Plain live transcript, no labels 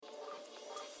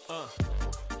Yeah.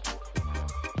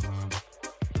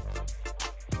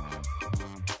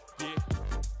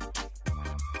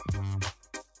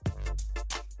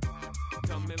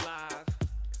 Coming live.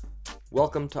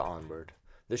 Welcome to Onward,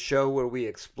 the show where we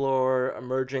explore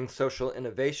emerging social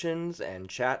innovations and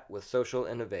chat with social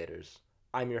innovators.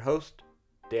 I'm your host,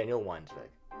 Daniel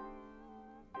Weinsweg.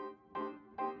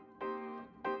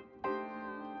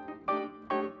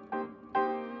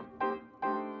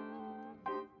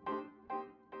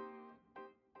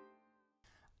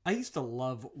 I used to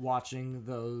love watching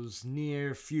those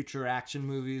near-future action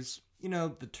movies. You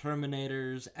know, The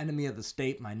Terminators, Enemy of the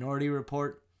State, Minority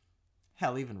Report.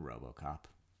 Hell, even RoboCop.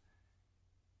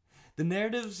 The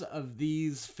narratives of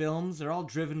these films are all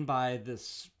driven by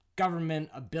this government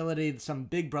ability, some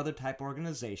Big Brother type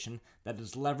organization that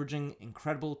is leveraging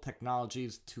incredible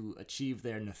technologies to achieve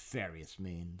their nefarious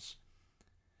means.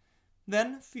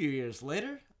 Then, a few years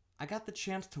later, I got the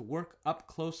chance to work up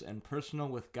close and personal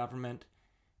with government,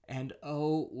 and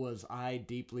oh, was I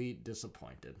deeply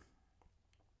disappointed.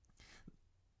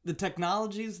 The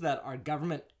technologies that our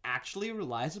government actually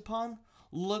relies upon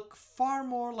look far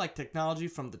more like technology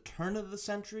from the turn of the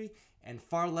century and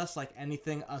far less like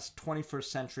anything us 21st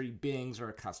century beings are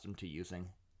accustomed to using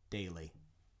daily.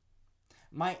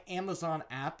 My Amazon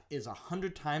app is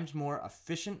 100 times more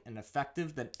efficient and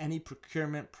effective than any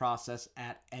procurement process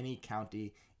at any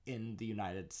county in the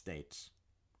United States.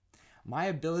 My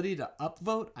ability to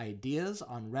upvote ideas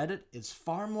on Reddit is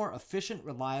far more efficient,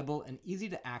 reliable, and easy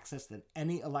to access than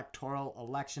any electoral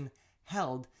election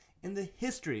held in the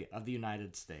history of the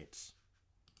United States.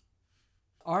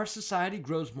 Our society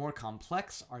grows more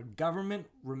complex, our government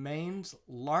remains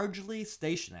largely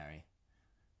stationary.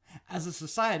 As a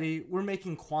society, we're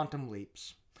making quantum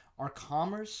leaps. Our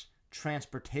commerce,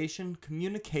 transportation,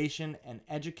 communication, and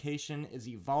education is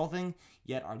evolving,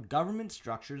 yet our government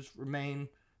structures remain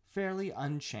fairly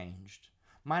unchanged.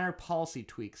 Minor policy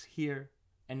tweaks here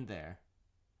and there.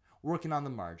 Working on the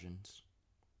margins.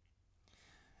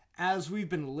 As we've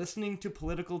been listening to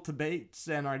political debates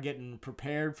and are getting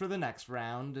prepared for the next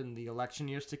round in the election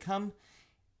years to come,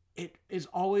 it is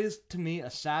always, to me, a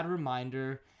sad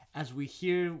reminder as we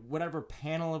hear whatever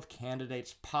panel of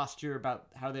candidates posture about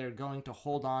how they're going to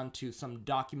hold on to some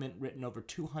document written over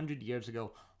 200 years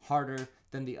ago harder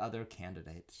than the other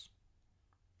candidates.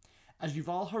 As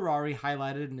Yuval Harari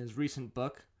highlighted in his recent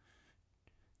book,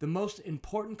 the most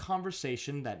important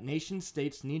conversation that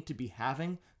nation-states need to be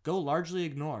having go largely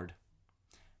ignored.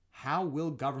 How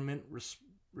will government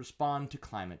respond to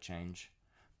climate change,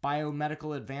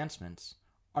 biomedical advancements,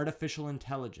 artificial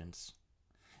intelligence?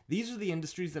 These are the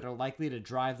industries that are likely to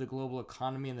drive the global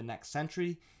economy in the next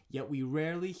century, yet we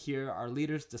rarely hear our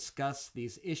leaders discuss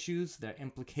these issues, their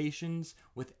implications,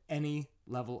 with any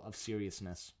level of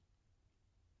seriousness.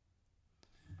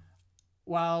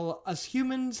 While us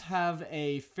humans have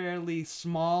a fairly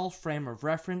small frame of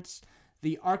reference,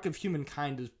 the arc of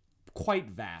humankind is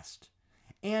quite vast.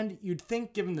 And you'd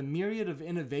think, given the myriad of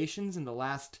innovations in the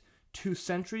last 2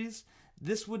 centuries,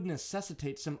 this would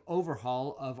necessitate some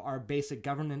overhaul of our basic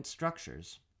governance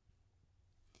structures.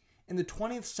 In the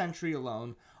 20th century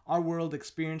alone, our world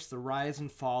experienced the rise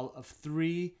and fall of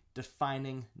 3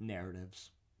 defining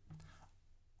narratives.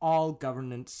 All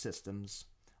governance systems: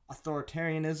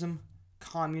 authoritarianism,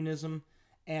 communism,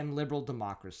 and liberal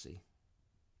democracy.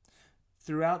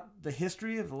 Throughout the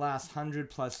history of the last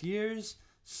 100+ years,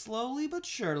 slowly but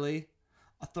surely,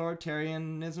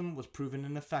 authoritarianism was proven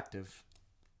ineffective.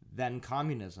 Then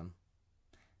communism,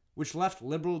 which left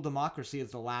liberal democracy as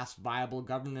the last viable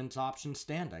governance option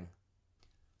standing.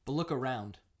 But look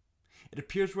around. It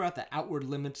appears we're at the outward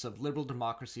limits of liberal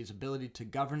democracy's ability to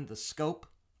govern the scope,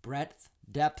 breadth,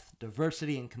 depth,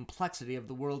 diversity, and complexity of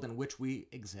the world in which we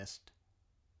exist.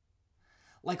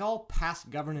 Like all past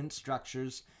governance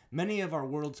structures, many of our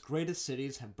world's greatest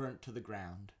cities have burnt to the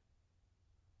ground.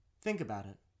 Think about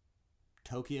it.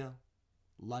 Tokyo,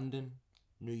 London,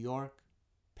 New York,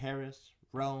 Paris,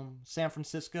 Rome, San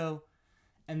Francisco,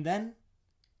 and then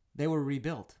they were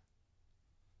rebuilt.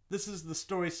 This is the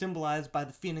story symbolized by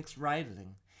the Phoenix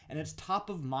Rising, and it's top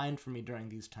of mind for me during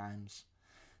these times.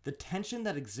 The tension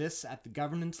that exists at the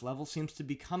governance level seems to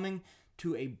be coming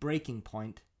to a breaking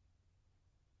point.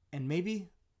 And maybe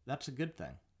that's a good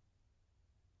thing.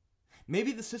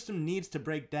 Maybe the system needs to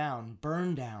break down,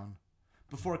 burn down,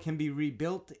 before it can be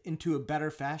rebuilt into a better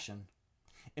fashion.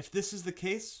 If this is the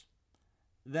case,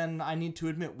 then I need to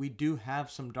admit we do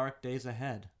have some dark days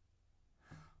ahead.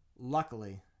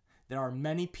 Luckily, there are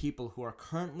many people who are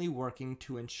currently working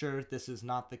to ensure this is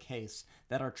not the case,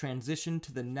 that our transition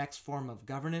to the next form of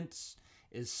governance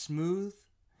is smooth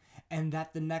and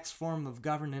that the next form of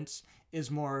governance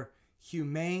is more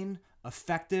humane,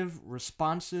 effective,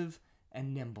 responsive,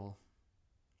 and nimble.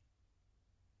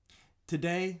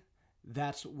 Today,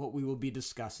 that's what we will be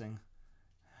discussing.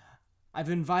 I've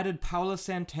invited Paula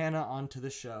Santana onto the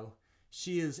show.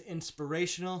 She is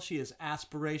inspirational, she is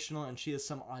aspirational, and she has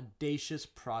some audacious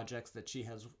projects that she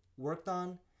has worked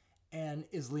on and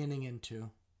is leaning into.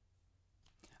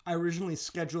 I originally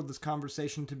scheduled this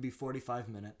conversation to be 45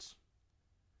 minutes,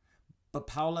 but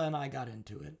Paula and I got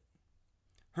into it.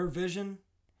 Her vision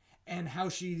and how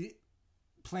she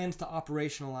plans to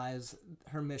operationalize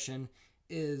her mission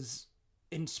is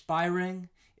inspiring,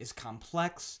 is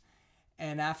complex,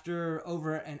 and after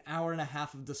over an hour and a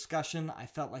half of discussion, I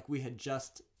felt like we had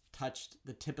just touched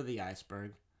the tip of the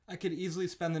iceberg. I could easily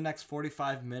spend the next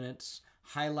 45 minutes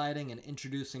highlighting and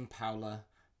introducing Paula,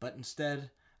 but instead,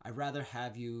 I'd rather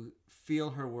have you feel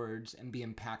her words and be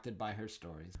impacted by her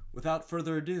stories. Without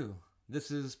further ado, this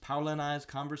is Paula and I's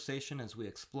conversation as we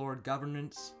explore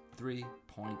Governance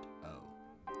 3.0.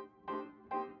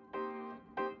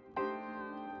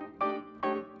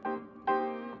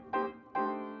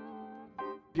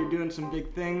 You're doing some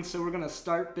big things, so we're going to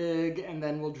start big and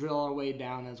then we'll drill our way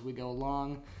down as we go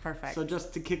along. Perfect. So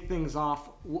just to kick things off,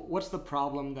 what's the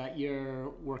problem that you're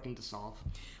working to solve?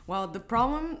 Well, the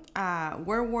problem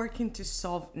we're working to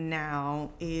solve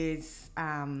now is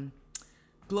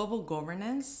global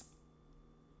governance,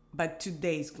 but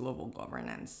today's global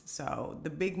governance. So the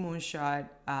big moonshot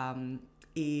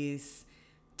is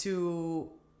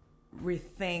to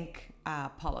rethink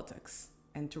politics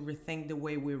and to rethink the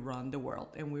way we run the world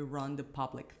and we run the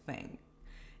public thing.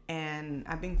 And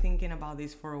I've been thinking about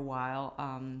this for a while.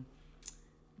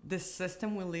 The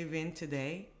system we live in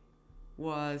today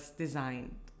was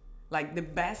designed, like the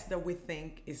best that we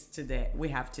think is today, we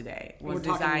have today, was We're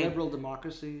designed. talking liberal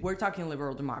democracy. We're talking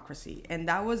liberal democracy. And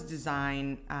that was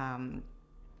designed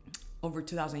over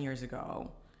 2,000 years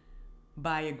ago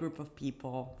by a group of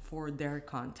people for their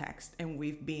context. And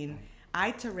we've been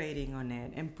iterating on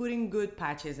it and putting good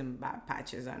patches and bad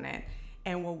patches on it.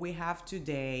 And what we have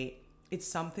today, it's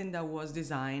something that was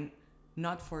designed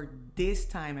not for this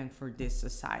time and for this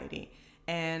society.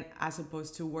 And as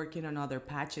opposed to working on other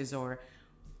patches or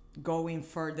going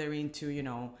further into,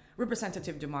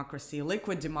 representative democracy,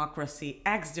 liquid democracy,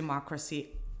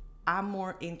 X-democracy, I'm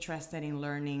more interested in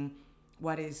learning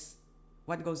what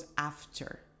goes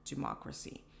after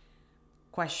democracy.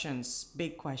 Questions,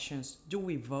 big questions. Do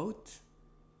we vote?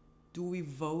 Do we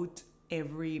vote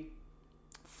every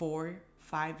 4-5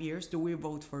 years? Do we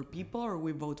vote for people or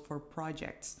we vote for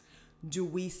projects? Do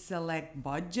we select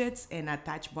budgets and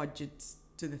attach budgets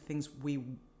to the things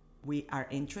we are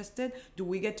interested? Do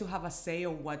we get to have a say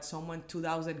on what someone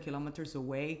 2,000 kilometers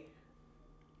away,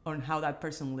 on how that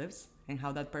person lives and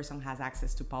how that person has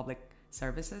access to public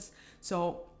services?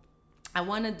 So I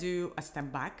want to do a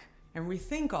step back and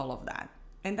rethink all of that.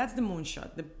 And that's the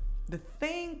moonshot. The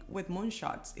thing with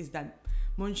moonshots is that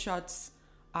moonshots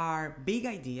are big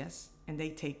ideas and they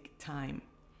take time.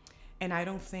 And I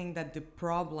don't think that the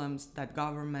problems that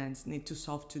governments need to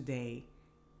solve today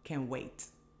can wait.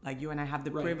 Like you and I have the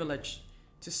privilege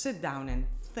to sit down and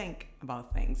think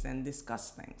about things and discuss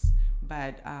things.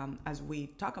 But as we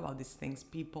talk about these things,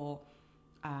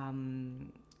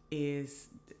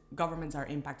 governments are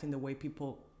impacting the way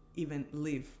people even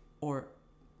live or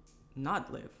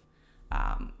not live,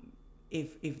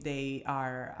 if they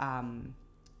are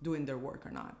doing their work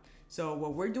or not. So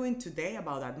what we're doing today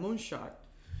about that moonshot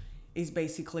is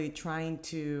basically trying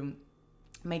to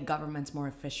make governments more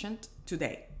efficient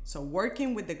today. So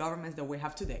working with the governments that we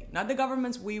have today, not the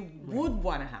governments we would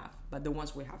want to have, but the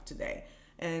ones we have today.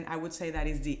 And I would say that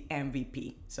is the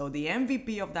MVP. So the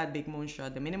MVP of that big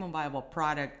moonshot, the minimum viable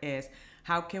product, is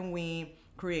how can we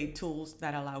create tools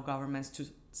that allow governments to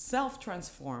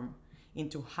self-transform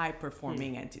into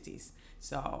high-performing entities.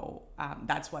 So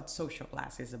that's what Social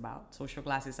Glass is about. Social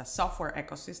Glass is a software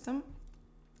ecosystem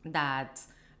that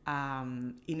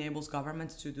enables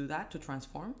governments to do that, to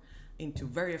transform into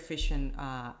very efficient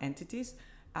entities,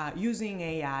 using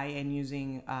AI and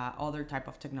using other type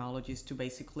of technologies to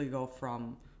basically go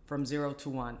from 0 to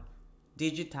 1,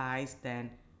 digitize,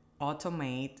 then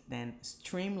automate, then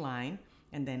streamline,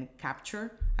 and then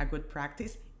capture a good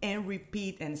practice and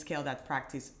repeat and scale that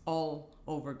practice all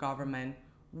over government,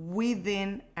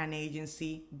 within an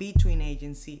agency, between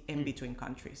agency, and between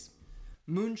countries.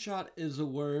 Moonshot is a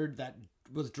word that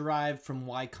was derived from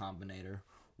Y Combinator.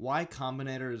 Y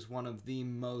Combinator is one of the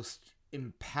most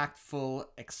impactful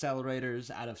accelerators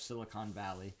out of Silicon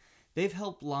Valley. They've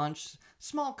helped launch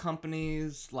small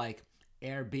companies like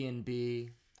Airbnb,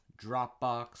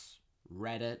 Dropbox,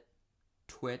 Reddit,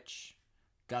 Twitch,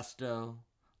 Gusto,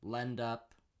 LendUp,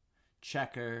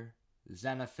 Checker,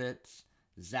 Zenefits,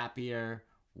 Zapier,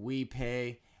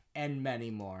 WePay, and many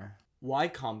more. Y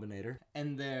Combinator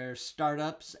and their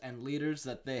startups and leaders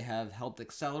that they have helped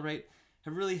accelerate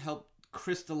have really helped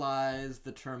crystallize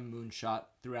the term moonshot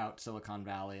throughout Silicon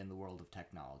Valley and the world of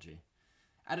technology.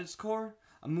 At its core,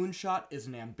 a moonshot is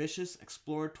an ambitious,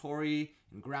 exploratory,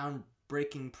 and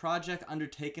groundbreaking project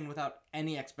undertaken without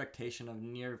any expectation of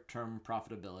near-term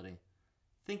profitability.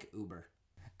 Think Uber.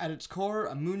 At its core,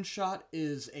 a moonshot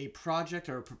is a project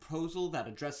or a proposal that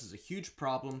addresses a huge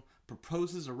problem,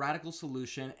 proposes a radical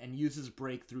solution, and uses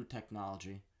breakthrough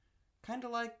technology. Kind of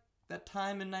like that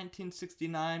time in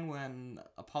 1969 when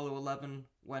Apollo 11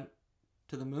 went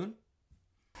to the moon?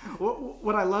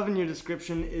 What I love in your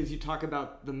description is you talk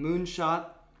about the moonshot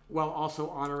while also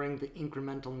honoring the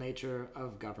incremental nature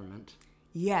of government.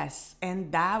 Yes,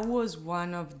 and that was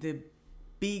one of the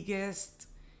biggest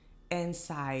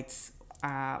insights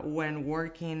when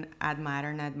working at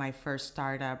Matternet, my first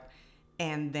startup,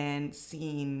 and then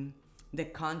seeing the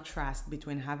contrast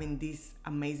between having these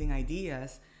amazing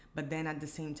ideas, but then at the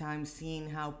same time seeing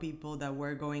how people that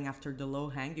were going after the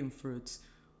low-hanging fruits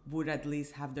would at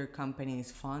least have their companies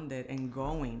funded and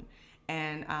going.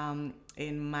 And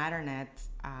in Matternet,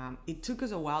 it took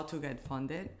us a while to get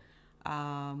funded.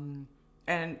 And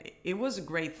it was a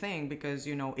great thing because,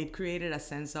 you know, it created a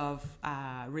sense of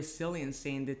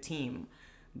resiliency in the team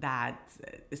that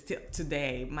still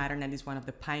today, Matternet is one of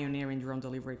the pioneering drone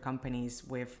delivery companies.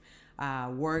 We've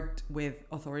worked with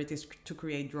authorities to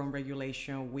create drone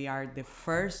regulation. We are the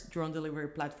first drone delivery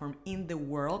platform in the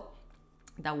world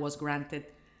that was granted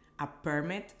a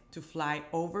permit to fly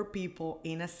over people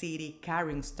in a city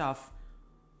carrying stuff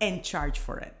and charge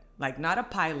for it. Like not a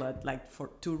pilot, like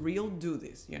to real do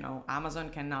this, you know.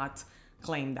 Amazon cannot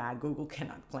claim that, Google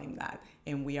cannot claim that,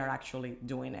 and we are actually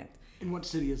doing it. In what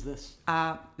city is this?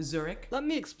 Zurich. Let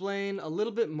me explain a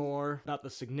little bit more about the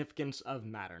significance of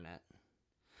Matternet.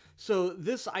 So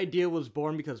this idea was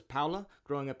born because Paula,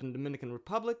 growing up in the Dominican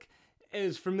Republic,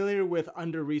 is familiar with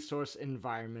under-resourced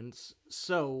environments.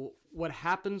 So what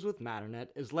happens with Matternet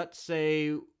is, let's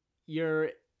say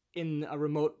you're in a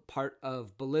remote part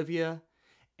of Bolivia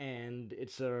and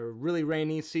it's a really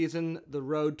rainy season, the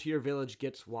road to your village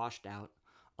gets washed out.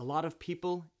 A lot of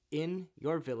people in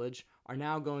your village are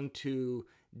now going to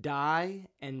die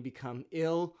and become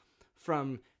ill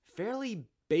from fairly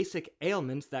basic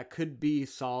ailments that could be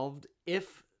solved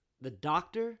if the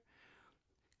doctor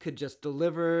could just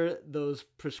deliver those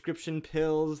prescription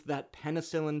pills, that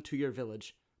penicillin to your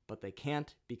village. But they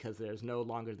can't because there's no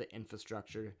longer the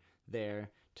infrastructure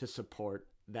there to support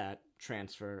that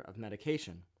transfer of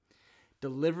medication.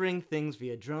 Delivering things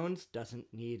via drones doesn't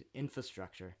need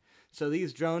infrastructure. So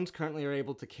these drones currently are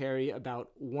able to carry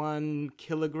about 1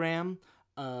 kilogram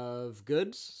of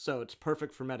goods, so it's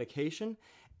perfect for medication.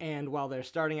 And while they're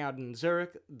starting out in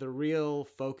Zurich, the real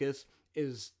focus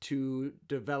is to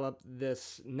develop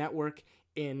this network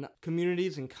in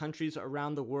communities and countries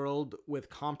around the world with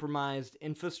compromised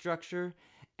infrastructure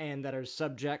and that are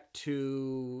subject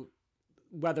to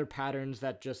weather patterns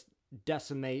that just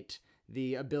decimate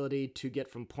the ability to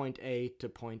get from point A to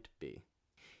point B.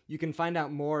 You can find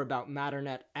out more about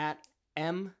Matternet at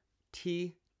mttr.net.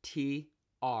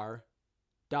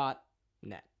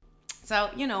 So,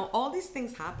 you know, all these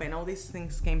things happen, all these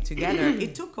things came together.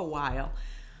 It took a while,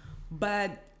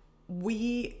 but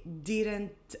we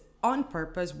didn't, on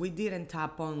purpose, we didn't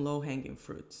tap on low-hanging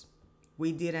fruits.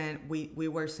 We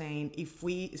were saying, if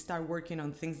we start working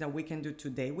on things that we can do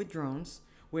today with drones,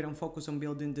 we don't focus on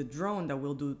building the drone that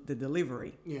will do the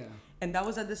delivery. Yeah. And that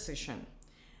was a decision.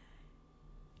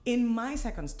 In my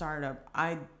second startup,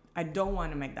 I don't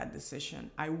want to make that decision.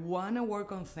 I want to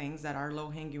work on things that are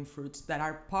low-hanging fruits that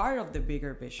are part of the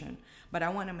bigger vision. But I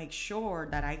want to make sure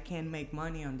that I can make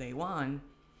money on day one.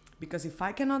 Because if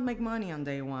I cannot make money on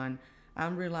day one,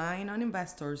 I'm relying on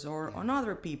investors or on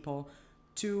other people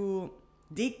to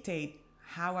dictate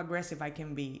how aggressive I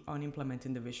can be on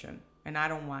implementing the vision. And I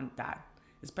don't want that,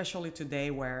 especially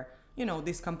today where, you know,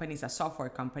 this company is a software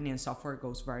company and software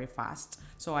goes very fast.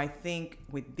 So I think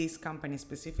with this company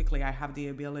specifically, I have the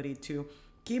ability to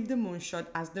keep the moonshot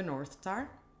as the North Star,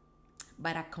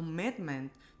 but a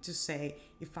commitment to say,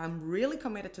 if I'm really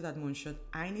committed to that moonshot,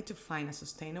 I need to find a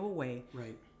sustainable way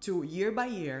to year by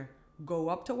year go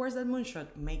up towards that moonshot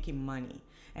making money.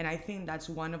 And I think that's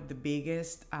one of the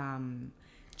biggest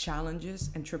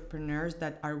challenges entrepreneurs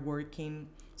that are working,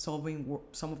 solving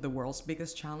some of the world's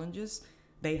biggest challenges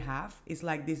they have. Is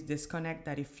like this disconnect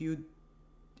that if you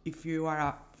are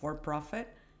a for-profit,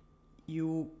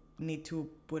 you need to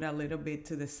put a little bit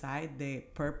to the side the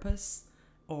purpose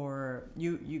or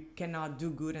you cannot do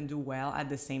good and do well at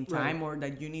the same time, or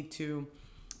that you need to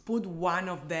put one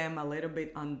of them a little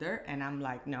bit under. And I'm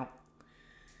like, no,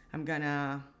 I'm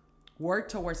gonna work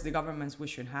towards the governments we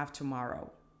should have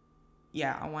tomorrow.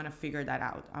 Yeah, I want to figure that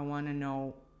out. I want to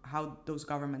know how those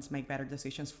governments make better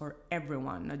decisions for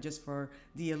everyone, not just for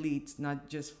the elites, not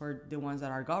just for the ones that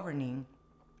are governing.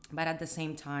 But at the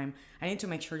same time, I need to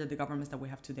make sure that the governments that we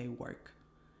have today work,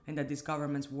 and that these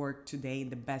governments work today in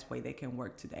the best way they can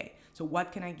work today. So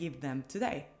what can I give them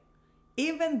today?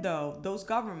 Even though those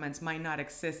governments might not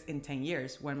exist in 10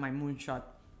 years when my moonshot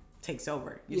takes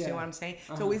over. You see what I'm saying?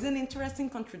 So it's an interesting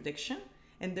contradiction,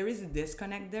 and there is a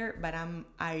disconnect there, but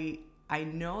I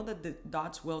know that the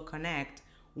dots will connect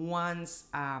once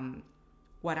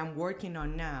what I'm working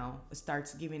on now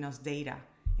starts giving us data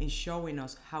and showing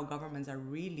us how governments are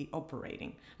really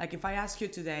operating. Like if I ask you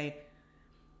today,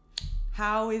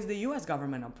 how is the US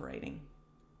government operating?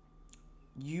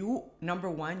 Number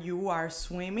one, you are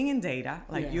swimming in data.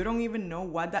 Like you don't even know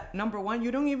number one,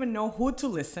 you don't even know who to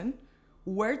listen,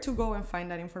 where to go and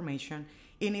find that information.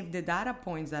 And if the data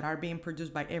points that are being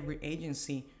produced by every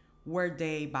agency, were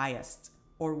they biased?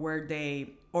 Or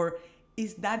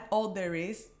is that all there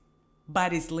is,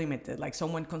 but it's limited, like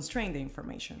someone constrained the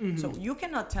information? So you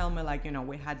cannot tell me like,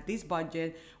 we had this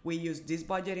budget, we used this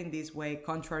budget in this way,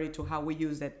 contrary to how we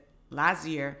used it last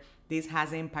year. This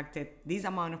has impacted this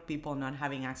amount of people not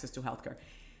having access to healthcare.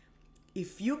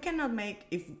 If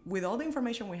with all the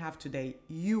information we have today,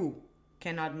 you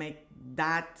cannot make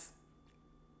that,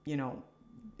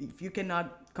 if you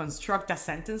cannot construct a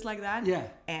sentence like that,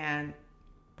 and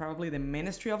probably the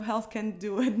Ministry of Health can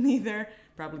do it neither.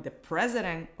 Probably the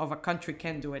president of a country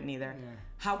can do it neither.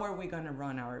 How are we going to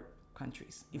run our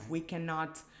countries if we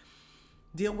cannot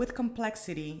deal with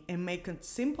complexity and make it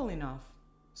simple enough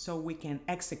so we can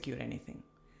execute anything?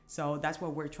 So that's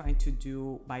what we're trying to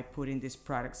do by putting these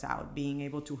products out, being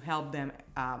able to help them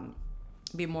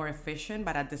be more efficient,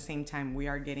 but at the same time, we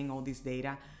are getting all this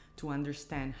data to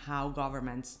understand how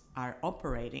governments are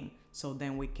operating, so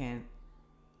then we can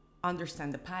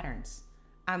understand the patterns,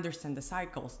 understand the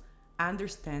cycles,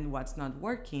 understand what's not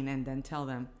working, and then tell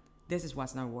them, this is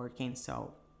what's not working,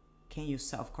 so can you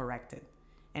self-correct it?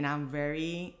 And I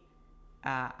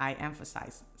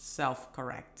emphasize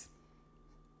self-correct.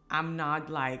 I'm not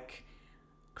like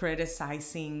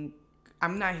criticizing.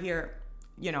 I'm not here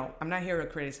to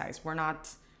criticize. We're not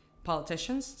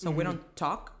politicians, so we don't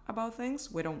talk about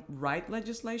things. We don't write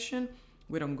legislation.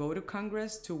 We don't go to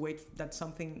Congress to wait that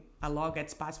a law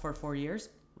gets passed for 4 years.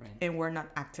 Right. And we're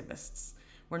not activists.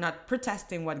 We're not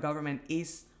protesting what government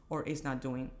is or is not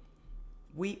doing.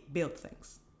 We build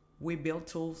things. We build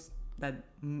tools that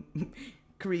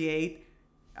create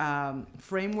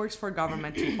frameworks for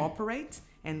government to operate,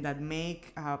 and that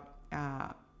make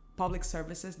public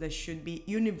services that should be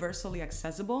universally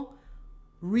accessible,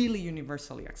 really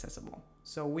universally accessible.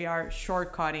 So we are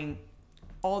shortcutting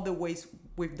all the ways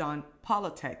we've done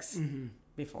politics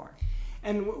before.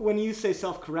 And when you say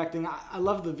self-correcting, I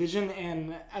love the vision,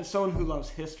 and as someone who loves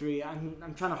history,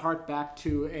 I'm trying to hark back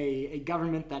to a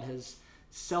government that has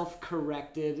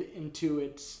self-corrected into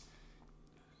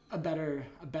a better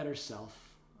self.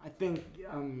 I think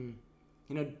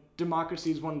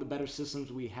democracy is one of the better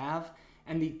systems we have,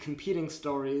 and the competing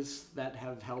stories that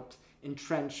have helped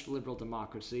entrench liberal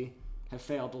democracy have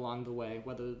failed along the way,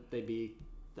 whether they be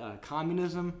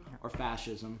communism or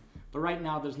fascism. But right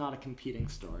now, there's not a competing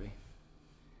story.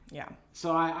 Yeah.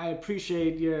 So I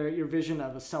appreciate your vision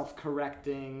of a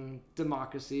self-correcting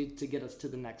democracy to get us to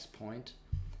the next point.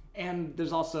 And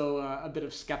there's also a bit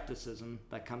of skepticism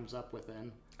that comes up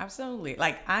within. Absolutely.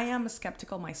 Like, I am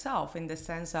skeptical myself in the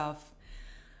sense of,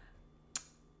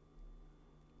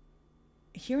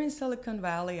 here in Silicon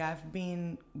Valley, I've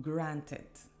been granted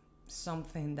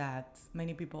something that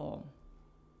many people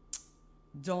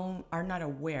are not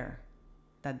aware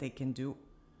that they can do,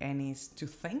 and is to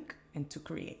think and to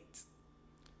create.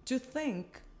 To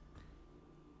think,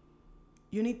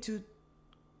 you need to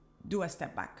do a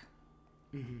step back.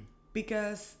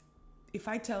 Because if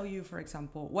I tell you, for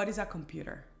example, what is a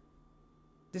computer?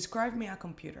 Describe me a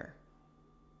computer.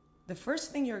 The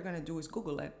first thing you're going to do is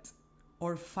Google it,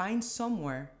 or find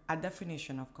somewhere a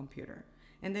definition of computer.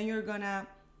 And then you're going to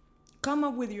come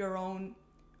up with your own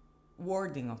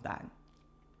wording of that.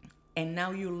 And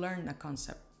now you learn a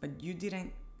concept, but you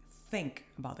didn't think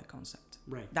about the concept.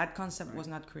 Right. That concept was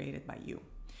not created by you.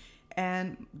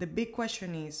 And the big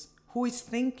question is, who is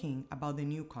thinking about the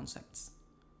new concepts?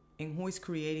 And who is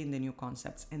creating the new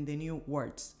concepts and the new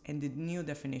words and the new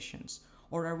definitions?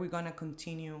 Or are we going to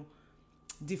continue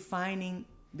defining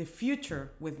the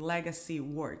future with legacy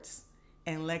words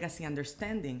and legacy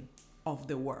understanding of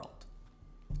the world.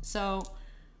 So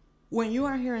when you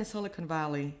are here in Silicon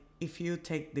Valley, if you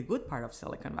take the good part of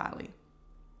Silicon Valley,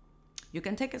 you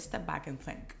can take a step back and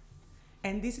think.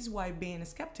 And this is why being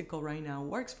skeptical right now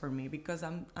works for me, because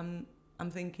I'm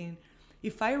thinking,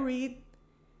 if I read,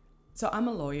 so I'm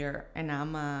a lawyer and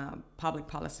I'm a public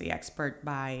policy expert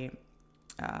by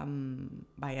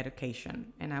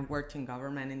education, and I've worked in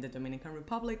government in the Dominican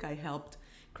Republic. I helped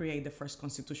create the first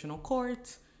constitutional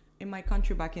court in my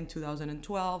country back in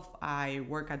 2012. I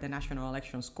work at the National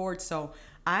Elections Court, so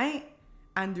I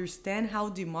understand how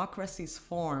democracies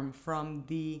form, from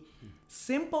the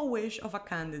simple wish of a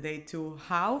candidate to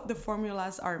how the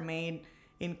formulas are made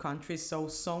in countries so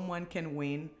someone can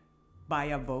win by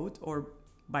a vote or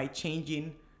by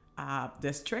changing a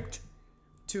district,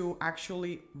 to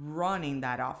actually running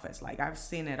that office. Like, I've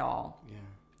seen it all.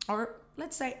 Yeah. Or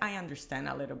let's say I understand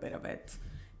a little bit of it.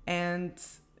 And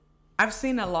I've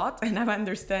seen a lot and I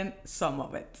understand some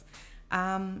of it.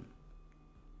 And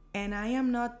I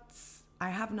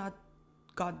have not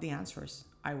got the answers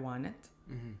I wanted.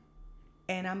 Mm-hmm.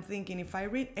 And I'm thinking, if I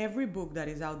read every book that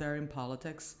is out there in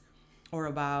politics or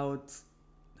about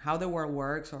how the world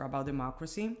works or about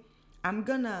democracy, I'm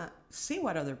gonna see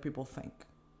what other people think.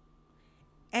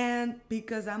 And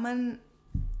because I'm an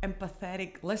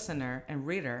empathetic listener and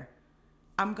reader,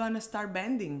 I'm gonna start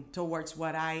bending towards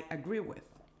what I agree with.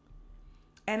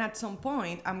 And at some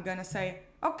point, I'm gonna say,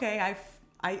 okay,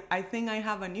 I think I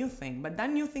have a new thing, but that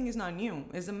new thing is not new.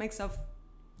 It's a mix of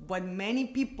what many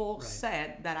people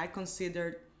said that I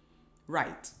considered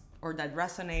right, or that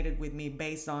resonated with me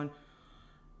based on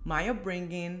my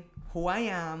upbringing, who I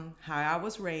am, how I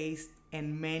was raised,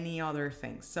 and many other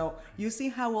things. So you see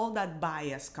how all that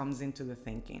bias comes into the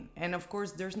thinking. And of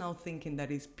course, there's no thinking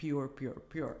that is pure.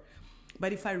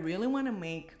 But if I really want to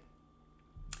make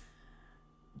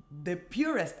the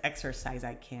purest exercise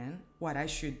I can, what I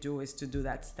should do is to do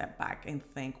that step back and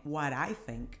think what I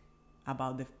think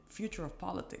about the future of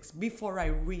politics before I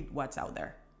read what's out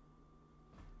there.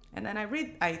 And then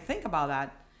I think about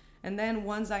that. And then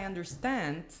once I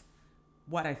understand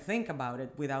what I think about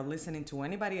it without listening to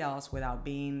anybody else, without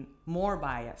being more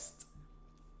biased,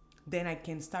 then I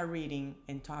can start reading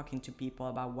and talking to people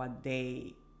about what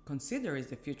they consider is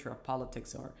the future of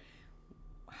politics, or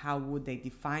how would they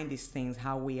define these things,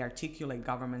 how we articulate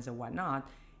governments and whatnot.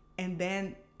 And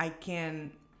then I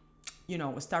can,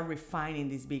 start refining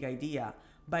this big idea.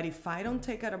 But if I don't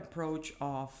take an approach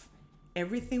of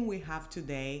everything we have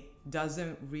today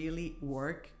doesn't really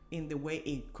work in the way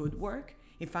it could work,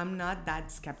 if I'm not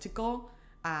that skeptical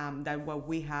that what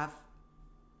we have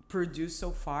produced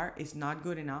so far is not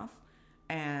good enough,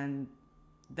 and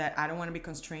that I don't want to be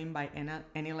constrained by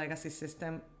any legacy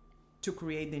system to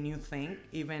create the new thing,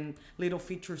 even little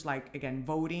features like, again,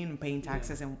 voting, paying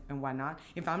taxes, and whatnot.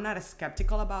 If I'm not as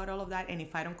skeptical about all of that, and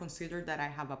if I don't consider that I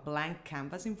have a blank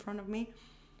canvas in front of me,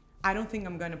 I don't think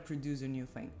I'm going to produce a new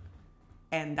thing.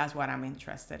 And that's what I'm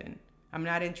interested in. I'm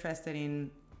not interested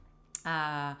in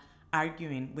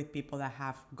arguing with people that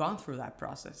have gone through that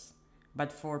process.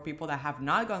 But for people that have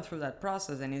not gone through that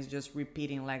process and is just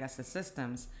repeating legacy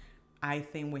systems, I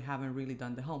think we haven't really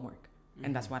done the homework. Mm-hmm.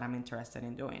 And that's what I'm interested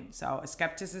in doing. So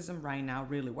skepticism right now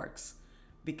really works,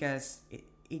 because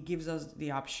it gives us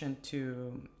the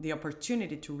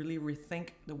opportunity to really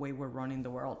rethink the way we're running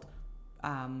the world.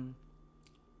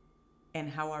 And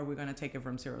how are we going to take it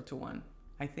from 0 to 1?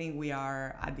 I think we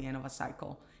are at the end of a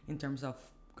cycle in terms of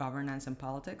governance and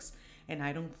politics. And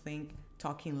I don't think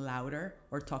talking louder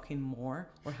or talking more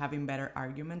or having better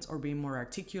arguments or being more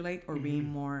articulate or being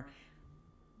more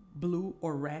blue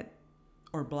or red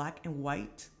or black and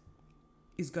white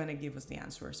is going to give us the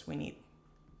answers we need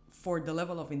for the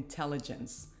level of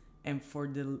intelligence and for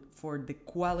the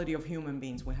quality of human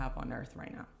beings we have on Earth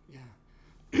right now. Yeah.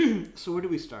 So where do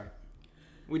we start?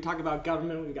 We talk about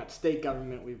government, we've got state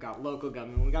government, we've got local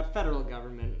government, we've got federal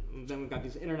government, then we've got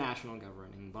these international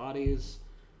governing bodies.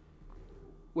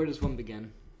 Where does one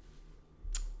begin?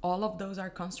 All of those are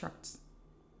constructs.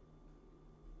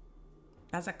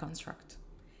 That's a construct.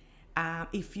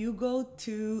 If you go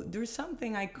to, there's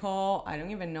something I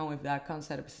don't even know if that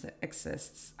concept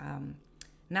exists.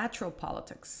 Natural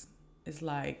politics is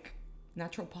like,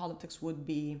 natural politics would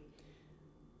be,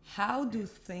 how do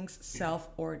things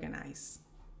self-organize?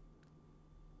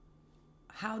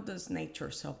 How does nature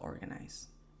self-organize?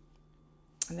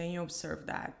 And then you observe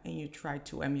that and you try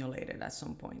to emulate it at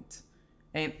some point.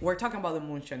 And we're talking about the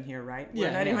moonshine here, right?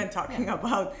 We're not even talking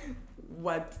about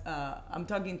what I'm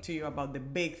talking to you about the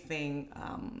big thing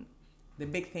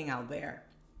out there.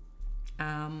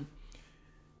 And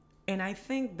I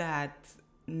think that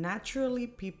naturally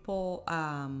people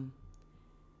are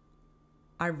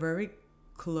very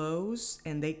close,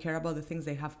 and they care about the things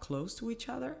they have close to each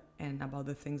other and about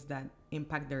the things that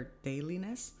impact their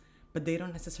dailiness, but they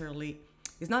don't necessarily,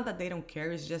 it's not that they don't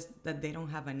care, it's just that they don't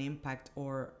have an impact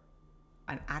or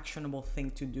an actionable thing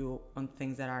to do on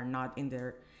things that are not in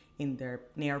their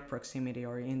near proximity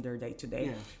or in their day-to-day.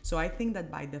 Yeah. So I think that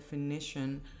by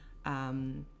definition,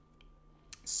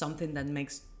 something that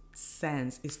makes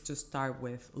sense is to start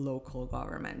with local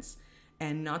governments,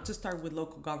 and not to start with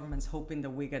local governments hoping that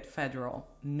we get federal.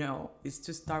 No, it's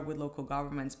to start with local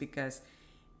governments because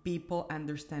people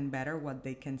understand better what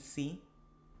they can see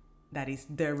that is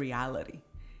their reality.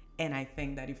 And I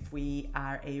think that if we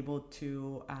are able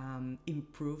to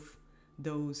improve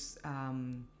those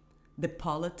the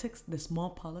politics, the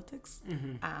small politics,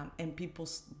 and people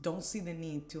don't see the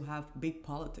need to have big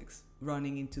politics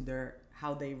running into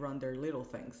how they run their little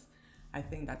things, I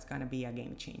think that's going to be a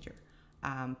game changer.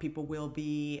 People will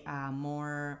be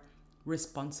more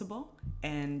responsible,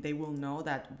 and they will know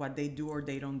that what they do or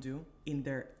they don't do in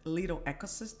their little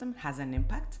ecosystem has an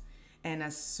impact. And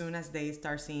as soon as they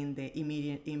start seeing the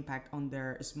immediate impact on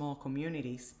their small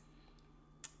communities,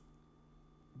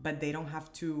 but they don't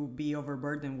have to be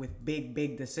overburdened with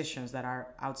big decisions that are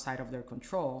outside of their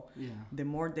control. Yeah. The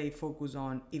more they focus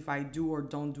on, if I do or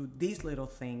don't do this little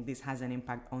thing, this has an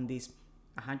impact on this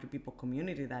 100 people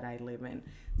community that I live in,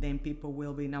 then people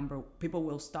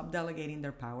will stop delegating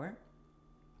their power.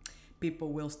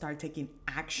 People will start taking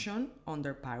action on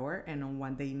their power and on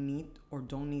what they need or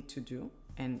don't need to do.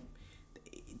 And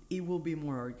it will be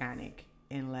more organic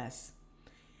and less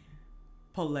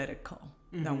political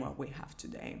than what we have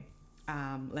today.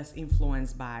 Less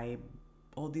influenced by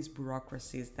all these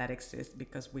bureaucracies that exist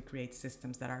because we create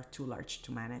systems that are too large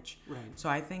to manage. Right. So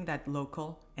I think that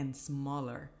local and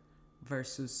smaller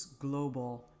versus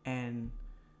global and,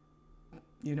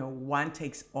 one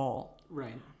takes all.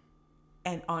 Right.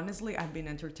 And honestly, I've been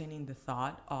entertaining the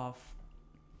thought of,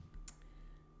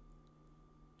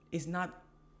 it's not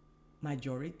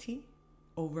majority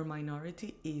over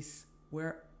minority, is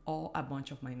we're all a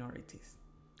bunch of minorities.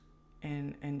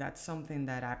 And that's something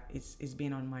that it's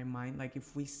been on my mind. Like,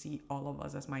 if we see all of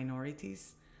us as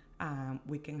minorities,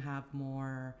 we can have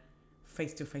more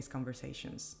face-to-face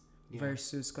conversations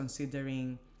versus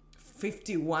considering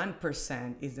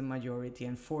 51% is the majority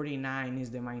and 49 is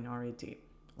the minority.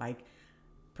 Like,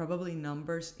 probably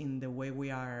numbers in the way we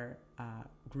are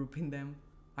grouping them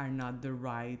are not the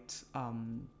right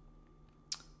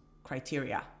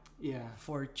criteria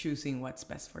for choosing what's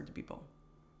best for the people.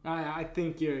 I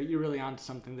think you're really onto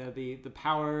something there. The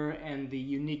power and the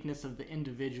uniqueness of the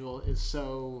individual is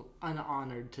so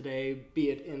unhonored today, be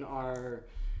it in our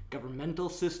governmental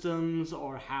systems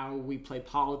or how we play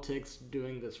politics,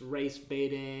 doing this race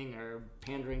baiting or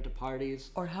pandering to parties,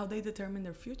 or how they determine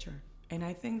their future. And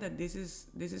I think that this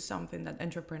is something that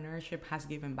entrepreneurship has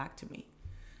given back to me.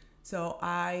 So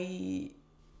I'm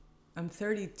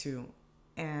 32,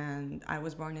 and I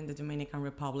was born in the Dominican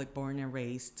Republic, born and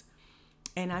raised.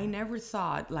 And I never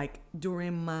thought, like,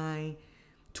 during my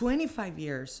 25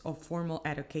 years of formal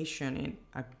education in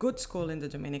a good school in the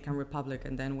Dominican Republic,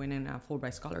 and then winning a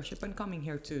Fulbright scholarship and coming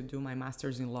here to do my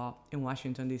master's in law in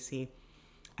Washington, D.C.,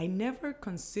 I never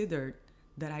considered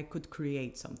that I could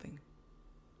create something.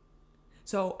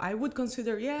 So I would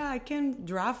consider, I can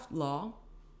draft law,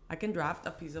 I can draft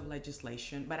a piece of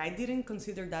legislation, but I didn't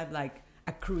consider that like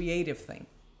a creative thing.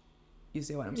 You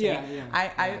see what I'm saying?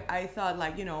 Yeah. I thought,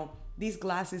 like, this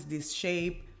glass is this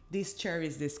shape, this chair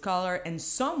is this color, and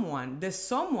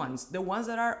the ones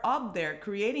that are up there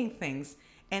creating things,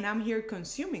 and I'm here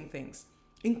consuming things,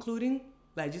 including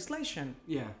legislation.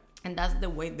 Yeah. And that's the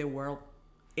way the world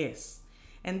is.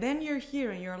 And then you're here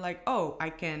and you're like, oh,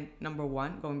 I can, number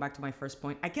one, going back to my first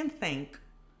point, I can think.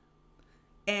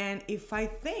 And if I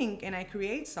think and I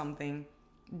create something,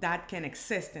 that can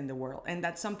exist in the world. And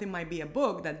that something might be a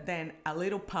book that then a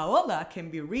little Paola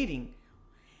can be reading.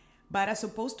 But as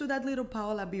opposed to that little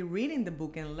Paola be reading the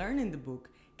book and learning the book,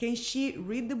 can she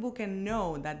read the book and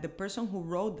know that the person who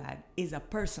wrote that is a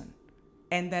person?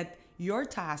 And that your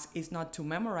task is not to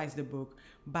memorize the book,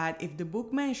 but if the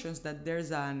book mentions that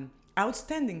there's an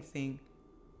outstanding thing,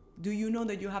 do you know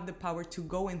that you have the power to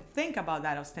go and think about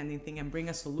that outstanding thing and bring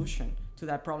a solution to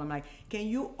that problem? Like, can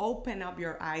you open up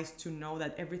your eyes to know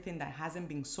that everything that hasn't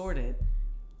been sorted,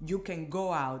 you can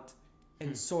go out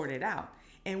and sort it out?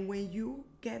 And when you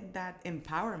get that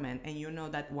empowerment and you know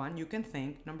that, one, you can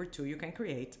think, number two, you can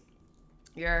create,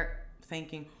 you're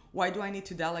thinking, why do I need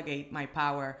to delegate my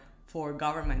power for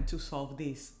government to solve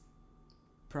this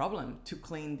problem, to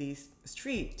clean this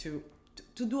street, to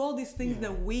do all these things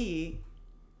that we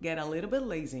get a little bit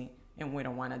lazy and we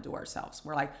don't want to do ourselves.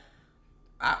 We're like,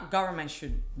 government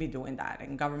should be doing that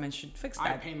and government should fix that.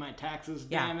 I pay my taxes,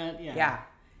 damn it. Yeah.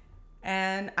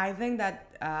 And I think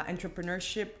that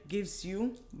entrepreneurship gives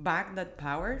you back that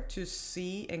power to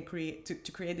see and create,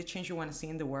 to create the change you want to see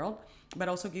in the world, but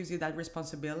also gives you that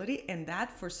responsibility. And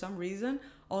that, for some reason,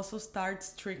 also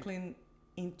starts trickling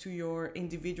into your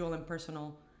individual and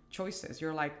personal choices.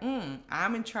 You're like,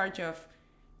 I'm in charge of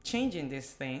changing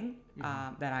this thing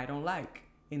that I don't like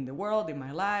in the world, in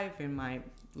my life, in my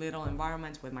little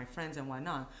environments with my friends and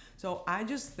whatnot. So I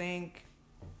just think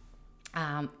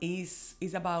is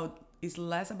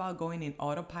less about going in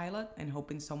autopilot and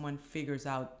hoping someone figures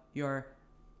out your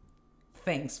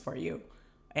things for you.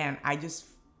 And I just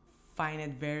find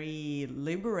it very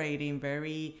liberating,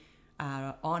 very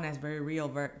honest, very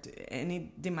real, and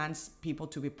it demands people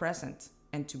to be present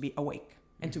and to be awake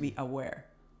and to be aware.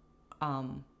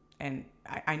 And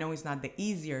I know it's not the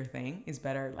easier thing. It's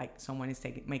better like someone is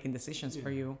making decisions for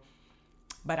you.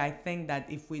 But I think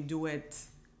that if we do it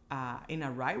in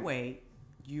a right way,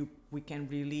 we can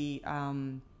really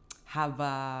have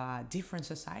a different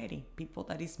society. People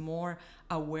that is more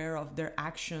aware of their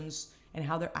actions and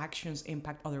how their actions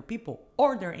impact other people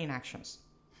or their inactions.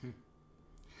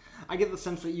 I get the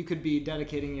sense that you could be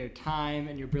dedicating your time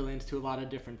and your brilliance to a lot of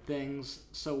different things.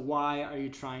 So why are you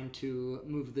trying to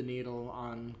move the needle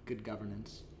on good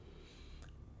governance?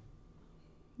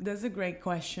 That's a great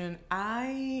question.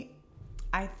 I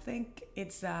think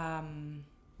it's a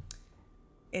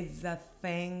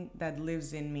thing that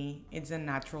lives in me. It's a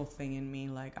natural thing in me.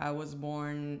 Like I was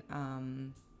born,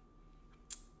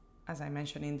 as I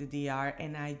mentioned, in the DR,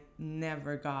 and I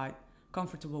never got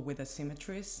comfortable with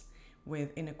asymmetries,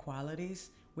 with inequalities,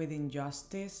 with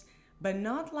injustice, but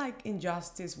not like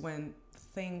injustice when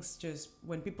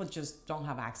people just don't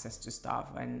have access to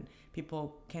stuff and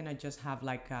people cannot just have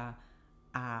like a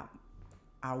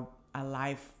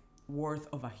life worth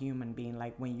of a human being,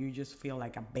 like when you just feel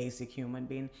like a basic human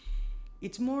being.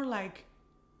 It's more like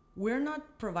we're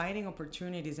not providing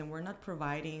opportunities and we're not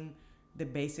providing the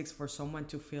basics for someone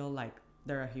to feel like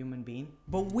they're a human being,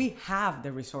 but we have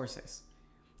the resources.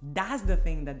 That's the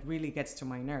thing that really gets to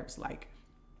my nerves. Like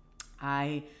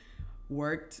I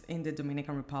worked in the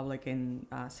Dominican Republic in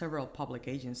several public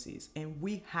agencies, and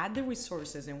we had the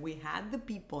resources and we had the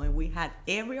people and we had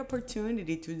every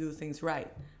opportunity to do things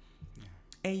right.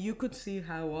 And you could see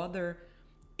how other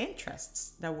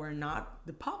interests that were not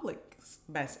the public's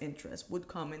best interest would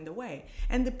come in the way.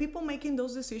 And the people making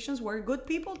those decisions were good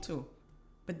people too.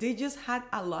 But they just had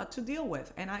a lot to deal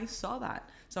with. And I saw that.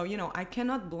 So, I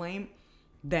cannot blame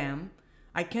them.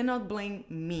 I cannot blame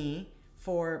me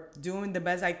for doing the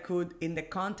best I could in the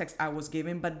context I was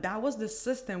given. But that was the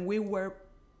system we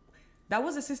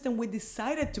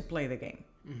decided to play the game.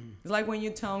 Mm-hmm. It's like when you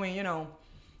tell me,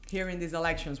 here in these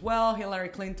elections, well, Hillary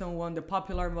Clinton won the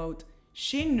popular vote.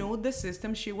 She knew the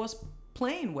system she was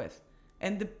playing with.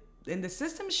 And the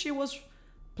system she was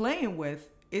playing with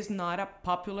is not a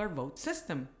popular vote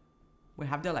system. We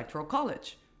have the Electoral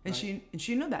College. And right.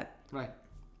 she knew that. Right.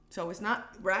 So it's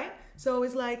not, right? So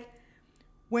it's like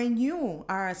when you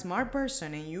are a smart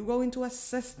person and you go into a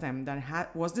system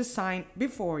that was designed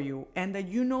before you and that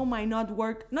might not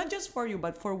work, not just for you,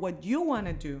 but for what you want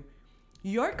to do,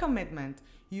 your commitment,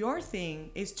 your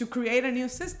thing is to create a new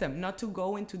system, not to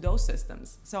go into those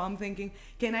systems. So I'm thinking,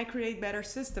 can I create better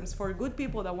systems for good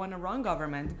people that want to run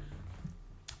government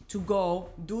to go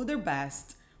do their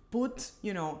best, put,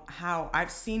 how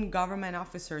I've seen government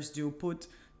officers put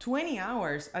 20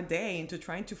 hours a day into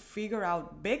trying to figure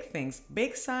out big things,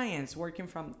 big science, working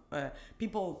from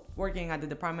people working at the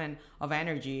Department of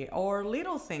Energy, or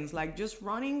little things like just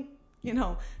running,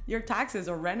 your taxes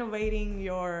or renovating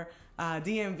your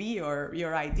DMV or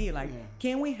your ID. Like,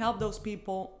 Can we help those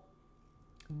people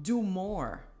do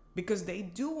more? Because they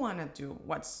do want to do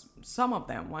some of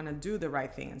them want to do the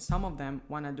right thing and some of them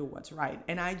want to do what's right.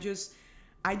 And I just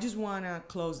want to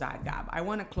close that gap. I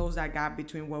want to close that gap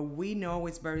between what we know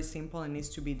is very simple and needs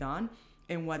to be done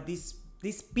and what these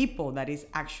people that is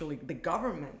actually the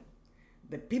government,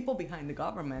 the people behind the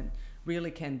government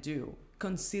really can do,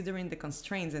 considering the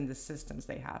constraints and the systems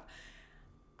they have.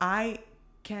 I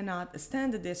cannot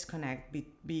stand the disconnect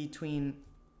between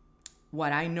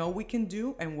what I know we can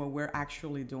do and what we're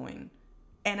actually doing.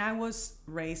 And I was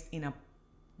raised in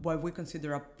what we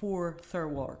consider a poor third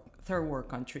world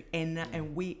country,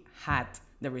 and we had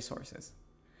the resources.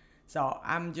 So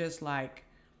I'm just like,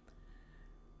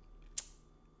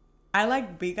 I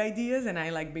like big ideas and I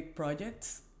like big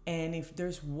projects. And if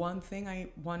there's one thing I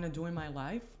want to do in my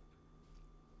life,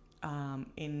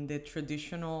 in the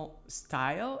traditional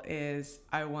style, is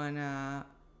I want to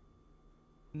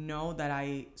know that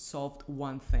I solved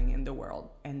one thing in the world,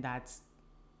 and that's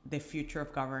the future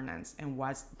of governance and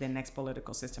what's the next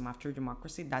political system after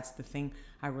democracy. That's the thing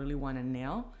I really want to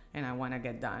nail and I want to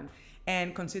get done.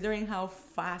 And considering how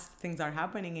fast things are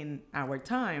happening in our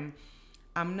time,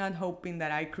 I'm not hoping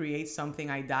that I create something,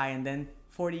 I die, and then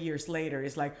 40 years later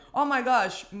it's like, oh my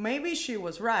gosh, maybe she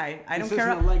was right. I don't care. This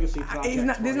isn't a legacy project.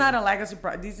 This is not a legacy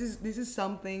project. This is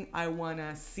something I want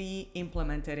to see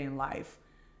implemented in life.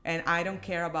 And I don't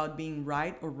care about being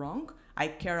right or wrong. I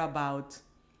care about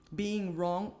being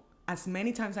wrong as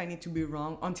many times I need to be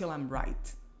wrong until I'm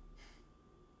right.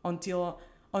 Until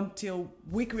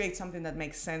we create something that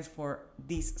makes sense for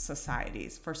these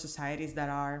societies, for societies that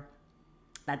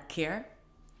care,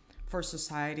 for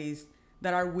societies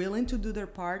that are willing to do their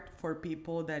part, for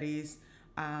people that is,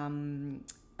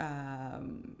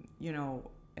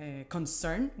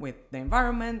 concerned with the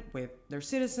environment, with their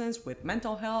citizens, with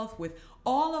mental health, with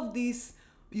all of these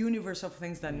universe of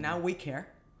things that now we care.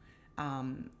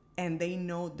 And they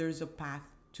know there's a path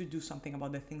to do something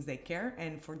about the things they care.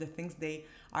 And for the things they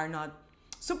are not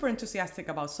super enthusiastic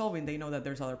about solving, they know that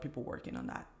there's other people working on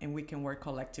that. And we can work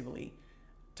collectively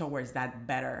towards that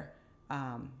better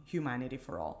humanity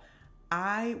for all.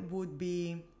 I would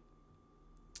be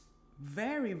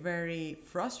very, very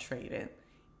frustrated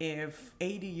if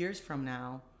 80 years from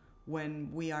now, when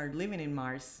we are living in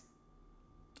Mars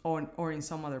or in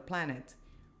some other planet,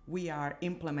 we are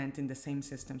implementing the same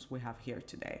systems we have here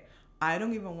today. I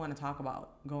don't even want to talk about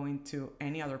going to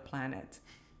any other planet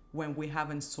when we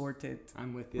haven't sorted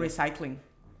I'm with you. recycling,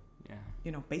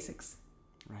 Yeah. Basics,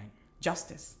 Right.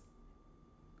 justice.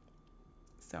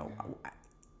 So Yeah.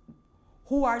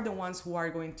 who are the ones who are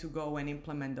going to go and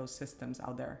implement those systems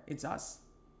out there? It's us.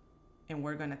 And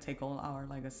we're going to take all our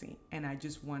legacy. And I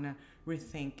just want to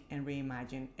rethink and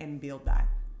reimagine and build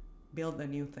a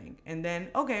new thing. And then,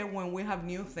 okay, when we have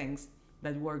new things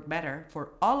that work better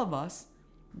for all of us,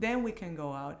 then we can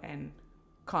go out and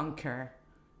conquer,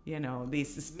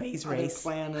 this space Other race.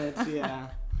 planets, yeah.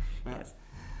 Yes.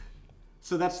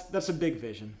 So that's a big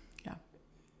vision. Yeah.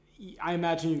 I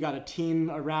imagine you've got a team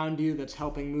around you that's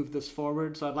helping move this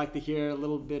forward. So I'd like to hear a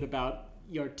little bit about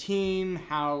your team,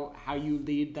 how you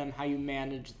lead them, how you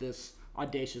manage this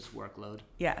audacious workload.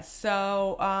 Yeah,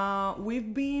 so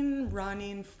we've been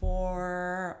running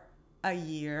for a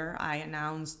year. I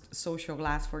announced Social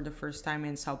Glass for the first time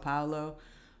in Sao Paulo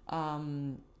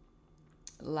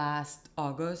last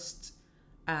August,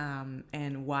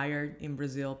 and Wired in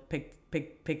Brazil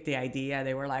picked the idea.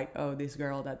 They were like, oh, this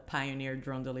girl that pioneered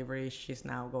drone delivery, she's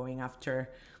now going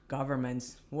after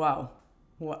governments. Wow,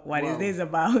 what is this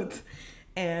about?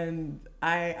 And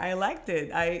I liked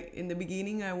it. In the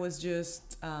beginning, I was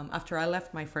just, after I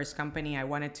left my first company, I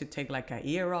wanted to take like a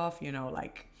year off,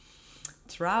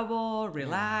 travel,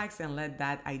 relax, and let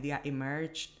that idea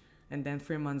emerge. And then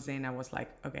 3 months in, I was like,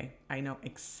 okay, I know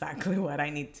exactly what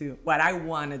I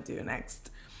want to do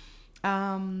next.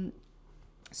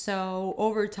 So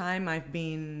over time, I've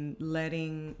been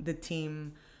letting the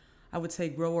team, I would say,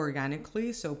 grow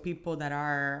organically. So people that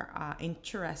are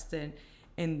interested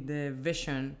in the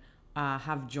vision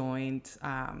have joined.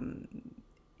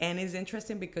 And it's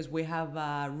interesting because we have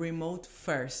a remote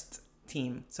first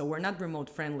team. So we're not remote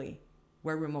friendly.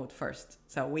 We're remote first.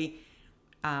 So we,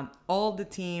 all the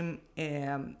team,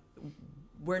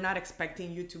 we're not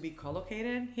expecting you to be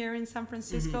co-located here in San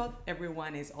Francisco. Mm-hmm.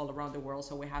 Everyone is all around the world.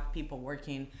 So we have people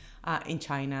working in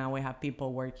China. We have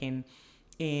people working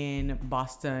in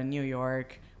Boston, New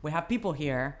York. We have people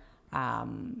here.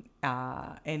 And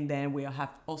then we have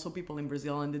also people in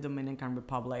Brazil and the Dominican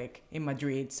Republic, in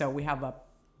Madrid. So we have a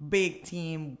big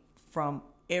team from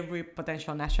every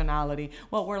potential nationality.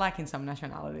 Well, we're lacking some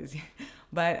nationalities,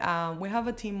 but we have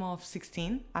a team of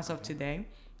 16 as of today,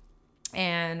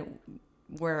 and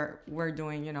we're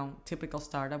doing typical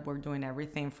startup. We're doing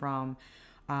everything from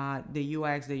the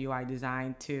UX, the UI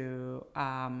design to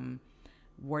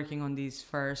working on this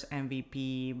first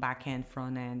MVP, backend,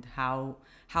 front end. How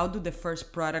do the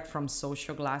first product from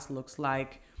Social Glass looks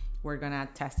like? We're gonna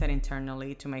test it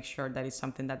internally to make sure that it's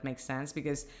something that makes sense,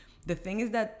 because the thing is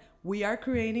that we are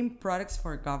creating products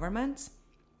for governments,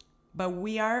 but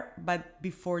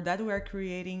before that we are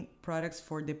creating products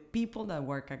for the people that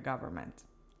work at government.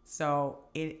 So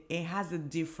it has a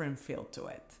different feel to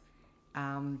it.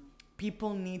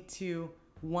 People need to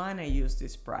want to use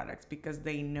these products because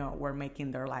they know we're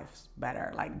making their lives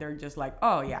better. Like they're just like,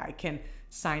 oh yeah, I can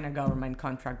sign a government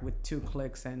contract with 2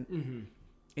 clicks and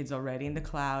it's already in the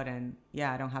cloud, and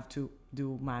yeah, I don't have to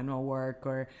do manual work.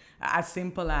 Or as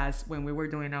simple as when we were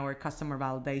doing our customer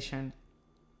validation,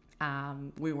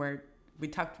 we were we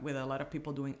talked with a lot of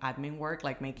people doing admin work,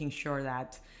 like making sure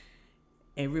that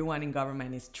everyone in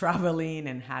government is traveling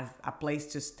and has a place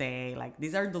to stay. Like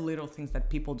these are the little things that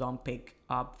people don't pick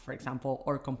up, for example,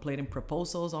 or completing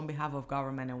proposals on behalf of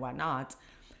government and whatnot.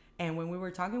 And when we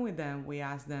were talking with them, we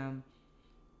asked them,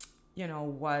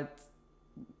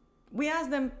 we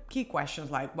asked them key questions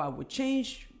like what would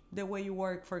change the way you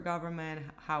work for government,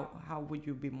 how would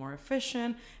you be more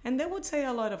efficient? And they would say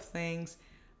a lot of things.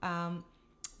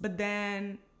 But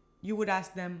then you would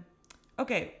ask them,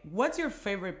 okay, what's your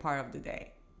favorite part of the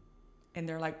day? And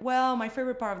they're like, well, my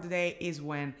favorite part of the day is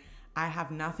when I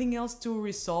have nothing else to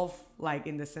resolve, like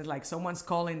in the sense like someone's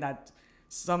calling that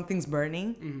something's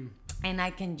burning, and I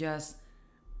can just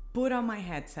put on my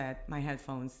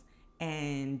headphones,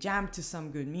 and jam to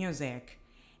some good music,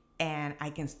 and I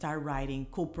can start writing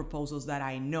cool proposals that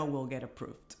I know will get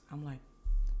approved. I'm like,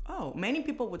 oh, many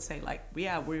people would say like,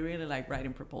 yeah, we really like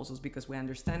writing proposals because we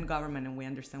understand government and we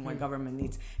understand what government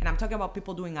needs. And I'm talking about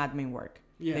people doing admin work.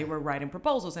 Yeah. They were writing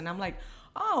proposals, and I'm like,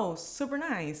 oh, super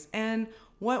nice. And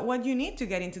what you need to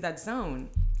get into that zone,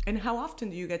 and how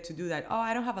often do you get to do that? Oh,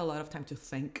 I don't have a lot of time to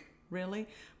think, really,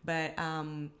 but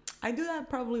I do that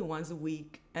probably once a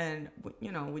week, and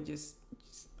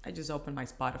I just open my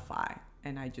Spotify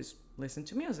and I just listen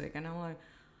to music, and I'm like,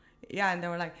 yeah, and they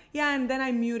were like, yeah, and then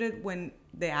I mute it when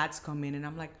the ads come in, and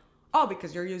I'm like, oh,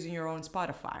 because you're using your own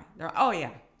Spotify. They're like, oh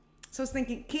yeah. So I was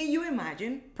thinking, can you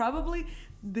imagine probably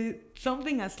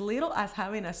something as little as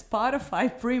having a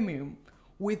Spotify premium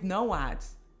with no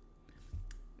ads?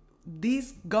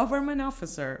 This government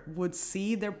officer would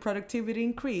see their productivity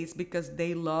increase because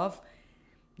they love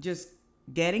just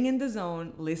getting in the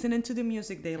zone, listening to the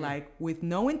music they like with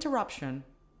no interruption,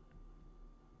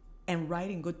 and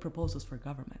writing good proposals for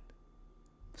government.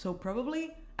 So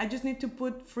probably I just need to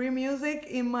put free music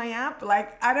in my app.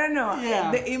 Like, I don't know.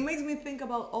 Yeah. It makes me think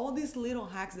about all these little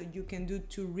hacks that you can do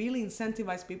to really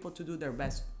incentivize people to do their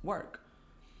best work.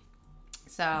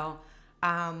 So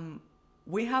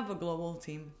we have a global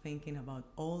team thinking about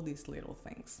all these little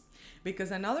things.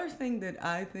 Because another thing that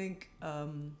I think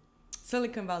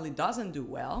Silicon Valley doesn't do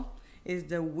well is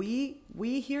that we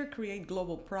here create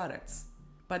global products,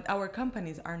 but our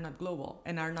companies are not global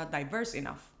and are not diverse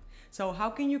enough. So how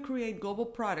can you create global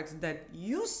products that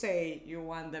you say you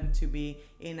want them to be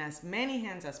in as many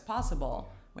hands as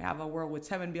possible? We have a world with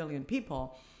 7 billion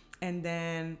people, and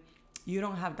then you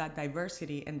don't have that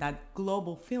diversity and that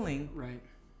global feeling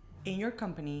in your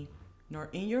company, nor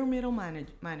in your middle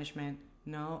management,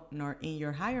 nor in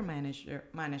your higher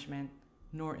management,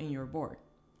 nor in your board.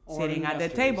 Or sitting investors. At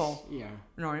the table,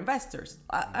 nor investors.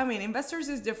 I mean, investors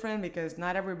is different because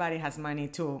not everybody has money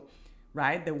to,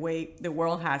 right? The way the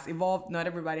world has evolved, not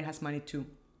everybody has money to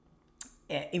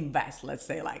invest. Let's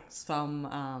say like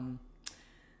some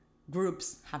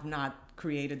groups have not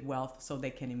created wealth so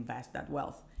they can invest that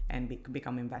wealth and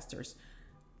become investors.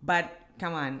 But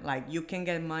come on, like you can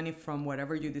get money from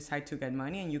whatever you decide to get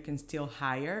money, and you can still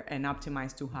hire and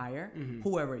optimize to hire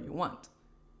whoever you want.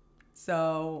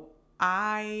 So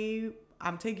I'm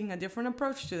taking a different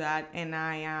approach to that, and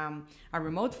I am a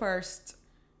remote first,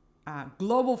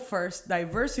 global first,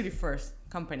 diversity first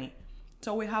company.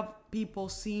 So we have people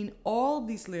seeing all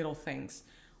these little things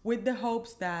with the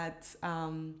hopes that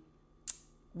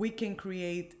we can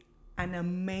create an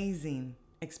amazing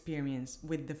experience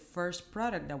with the first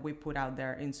product that we put out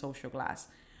there in Social Glass.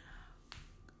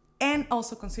 And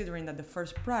also considering that the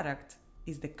first product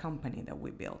is the company that we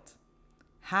built.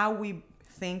 How we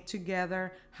think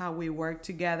together, how we work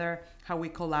together, how we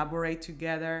collaborate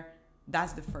together,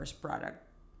 that's the first product.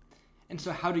 And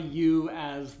so how do you,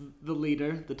 as the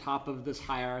leader, the top of this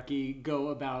hierarchy, go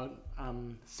about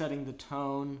setting the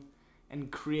tone and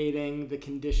creating the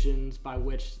conditions by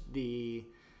which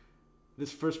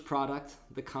this first product,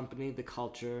 the company, the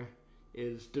culture,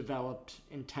 is developed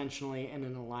intentionally and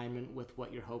in alignment with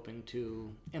what you're hoping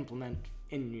to implement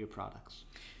in your products?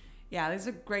 Yeah, this is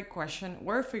a great question.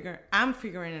 I'm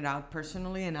figuring it out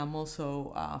personally, and I'm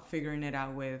also figuring it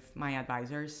out with my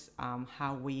advisors,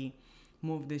 how we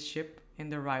move this ship in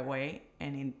the right way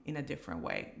and in a different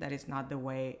way that is not the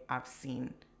way I've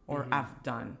seen or I've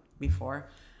done before.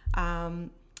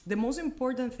 The most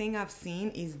important thing I've seen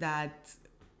is that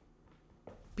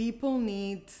we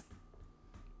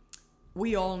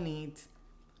all need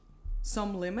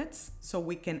some limits so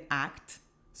we can act.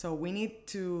 So we need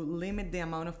to limit the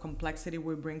amount of complexity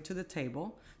we bring to the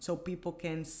table so people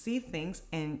can see things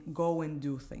and go and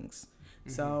do things.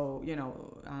 So,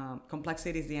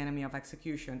 complexity is the enemy of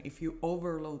execution. If you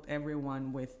overload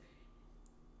everyone with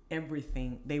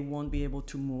everything, they won't be able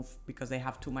to move because they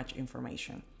have too much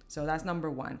information. So that's number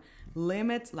one.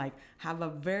 Limits, like have a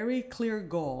very clear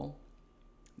goal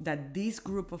that this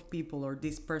group of people or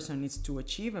this person needs to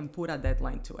achieve and put a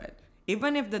deadline to it.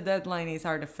 Even if the deadline is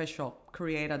artificial,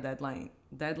 create a deadline.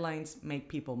 Deadlines make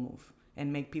people move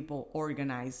and make people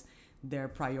organize their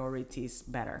priorities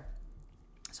better.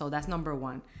 So that's number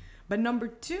one. But number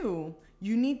two,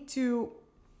 you need to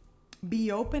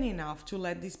be open enough to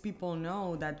let these people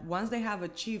know that once they have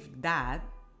achieved that,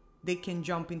 they can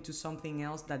jump into something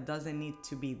else that doesn't need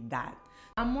to be that.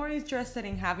 I'm more interested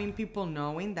in having people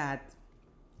knowing that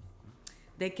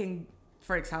they can,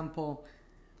 for example,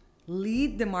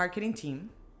 lead the marketing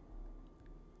team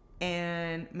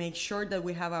and make sure that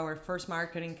we have our first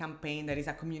marketing campaign that is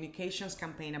a communications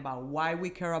campaign about why we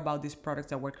care about these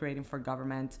products that we're creating for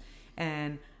government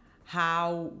and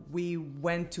how we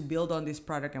went to build on this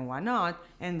product and whatnot.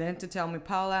 And then to tell me,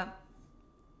 Paula,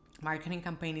 marketing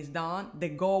campaign is done. The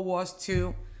goal was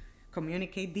to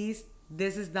communicate this.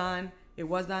 This is done. It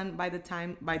was done by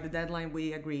the deadline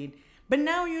we agreed. But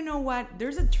now you know what?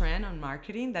 There's a trend on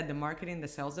marketing that the marketing and the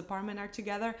sales department are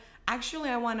together. Actually,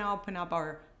 I want to open up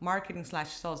our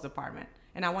marketing/sales department.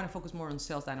 And I want to focus more on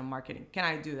sales than on marketing. Can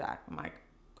I do that? I'm like,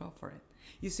 go for it.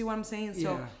 You see what I'm saying?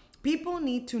 So people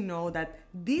need to know that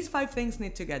these 5 things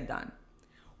need to get done.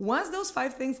 Once those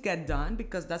 5 things get done,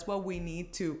 because that's what we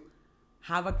need to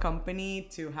have a company,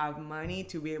 to have money,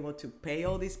 to be able to pay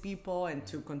all these people and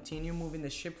to continue moving the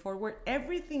ship forward,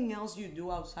 everything else you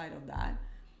do outside of that,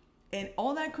 and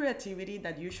all that creativity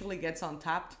that usually gets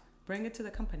untapped, bring it to the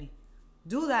company.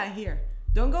 Do that here.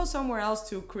 Don't go somewhere else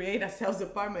to create a sales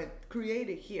department. Create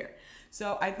it here.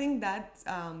 So I think that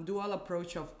dual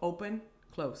approach of open,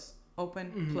 close,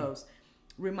 open, close.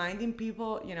 Reminding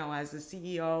people, as the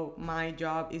CEO, my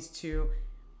job is to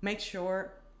make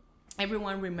sure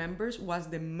everyone remembers what's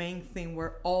the main thing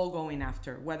we're all going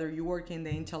after. Whether you work in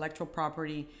the intellectual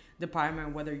property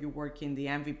department, whether you work in the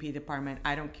MVP department,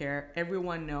 I don't care.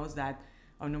 Everyone knows that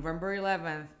on November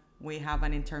 11th, we have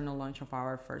an internal launch of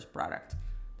our first product.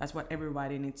 That's what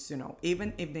everybody needs to know.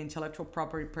 Even if the intellectual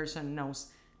property person knows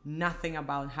nothing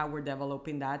about how we're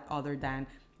developing that other than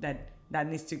that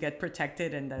needs to get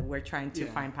protected and that we're trying to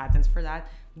find patents for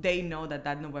that, they know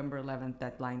that November 11th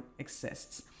deadline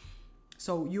exists.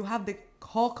 So you have the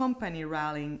whole company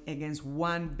rallying against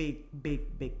one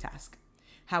big task.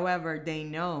 However, they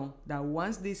know that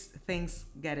once these things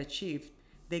get achieved,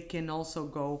 they can also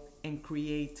go and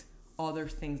create other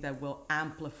things that will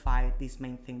amplify this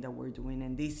main thing that we're doing.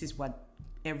 And this is what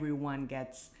everyone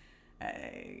gets.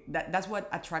 That's what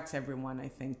attracts everyone, I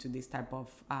think, to this type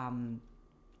of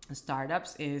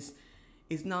startups is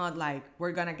not like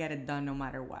we're going to get it done no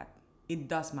matter what. It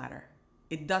does matter.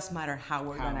 It does matter how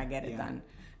we're going to get it done.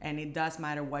 And it does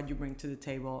matter what you bring to the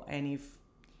table. And if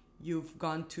you've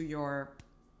gone to you're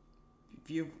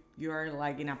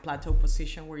like in a plateau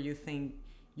position where you think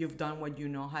you've done what you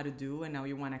know how to do and now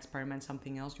you want to experiment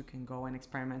something else, you can go and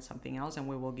experiment something else and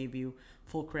we will give you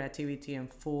full creativity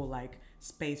and full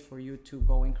space for you to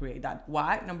go and create that.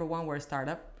 Why? Number one, we're a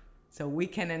startup. So we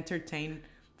can entertain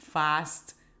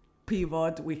fast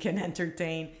pivot. We can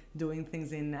entertain doing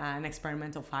things in an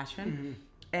experimental fashion.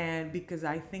 And because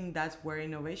I think that's where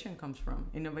innovation comes from.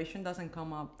 Innovation doesn't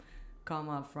come up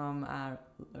from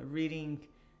reading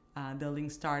The Lean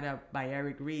Startup by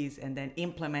Eric Ries and then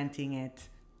implementing it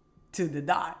to the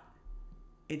dot.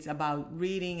 It's about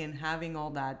reading and having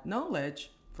all that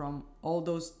knowledge from all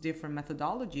those different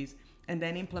methodologies and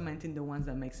then implementing the ones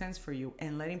that make sense for you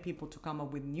and letting people to come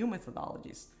up with new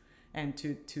methodologies and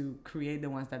to create the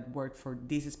ones that work for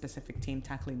this specific team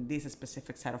tackling this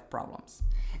specific set of problems.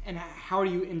 And how are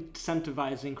you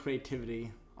incentivizing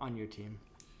creativity on your team?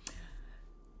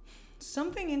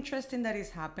 Something interesting that is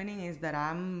happening is that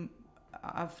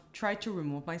I've tried to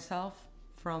remove myself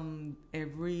from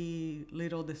every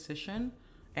little decision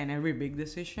and every big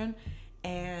decision.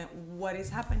 And what is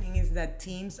happening is that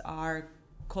teams are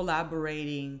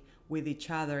collaborating with each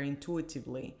other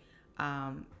intuitively.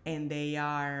 And they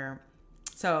are,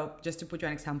 so just to put you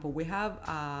an example, we have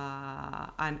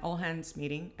an all hands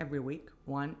meeting every week,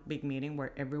 one big meeting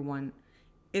where everyone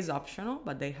is optional,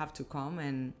 but they have to come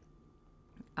and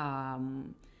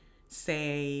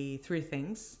say 3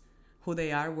 things: who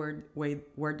they are,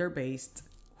 where they're based,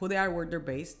 who they are, where they're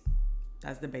based.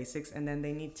 That's the basics. And then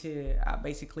they need to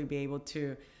basically be able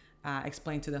to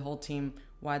explain to the whole team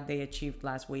what they achieved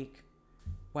last week,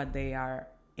 what they are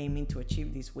aiming to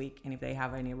achieve this week, and if they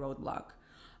have any roadblock.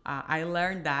 I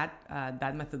learned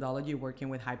that methodology working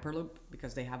with Hyperloop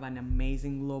because they have an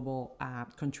amazing global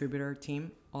contributor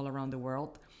team all around the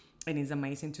world. And it's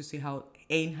amazing to see how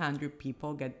 800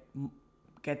 people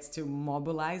gets to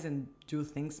mobilize and do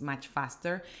things much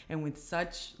faster and with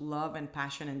such love and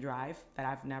passion and drive that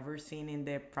I've never seen in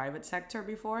the private sector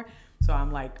before. So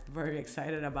I'm like very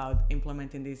excited about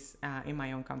implementing this in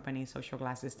my own company, Social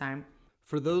Glass, this time.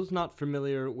 For those not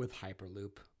familiar with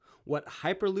Hyperloop, what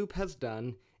Hyperloop has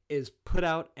done is put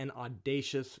out an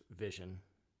audacious vision.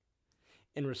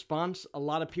 In response, a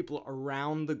lot of people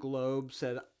around the globe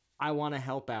said, I want to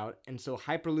help out. And so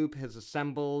Hyperloop has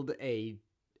assembled a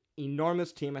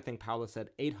enormous team, I think Paula said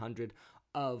 800,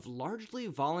 of largely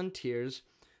volunteers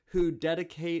who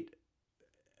dedicate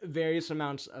various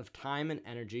amounts of time and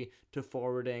energy to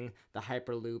forwarding the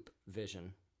Hyperloop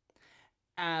vision.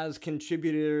 As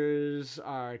contributors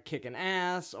are kicking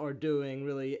ass or doing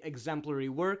really exemplary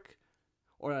work,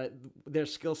 or their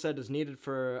skill set is needed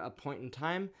for a point in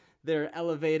time, they're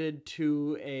elevated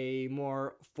to a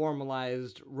more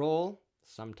formalized role,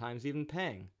 sometimes even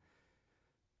paying.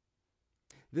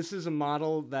 This is a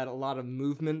model that a lot of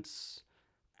movements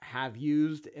have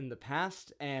used in the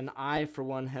past, and I, for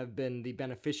one, have been the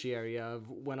beneficiary of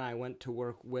when I went to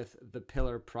work with the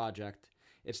Pillar Project.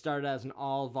 It started as an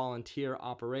all-volunteer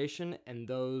operation, and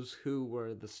those who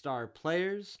were the star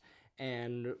players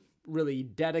and really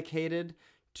dedicated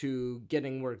to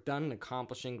getting work done and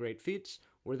accomplishing great feats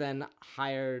were then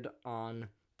hired on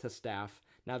to staff.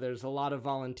 Now, there's a lot of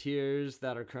volunteers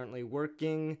that are currently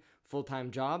working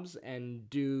full-time jobs and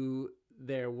do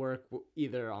their work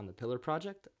either on the Pillar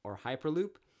Project or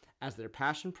Hyperloop as their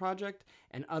passion project,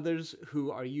 and others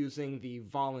who are using the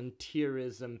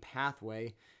volunteerism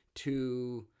pathway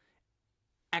to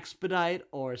expedite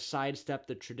or sidestep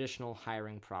the traditional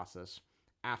hiring process.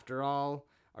 After all,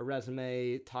 a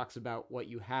resume talks about what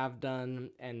you have done,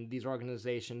 and these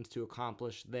organizations, to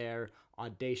accomplish their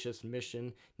audacious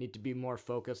mission, need to be more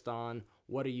focused on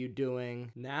what are you doing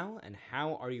now and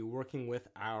how are you working with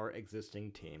our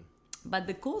existing team. But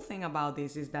the cool thing about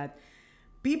this is that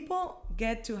people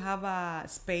get to have a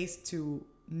space to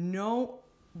know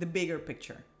the bigger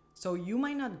picture. So you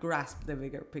might not grasp the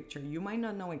bigger picture. You might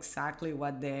not know exactly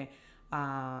what the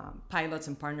pilots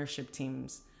and partnership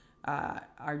teams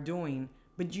are doing,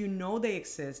 but you know they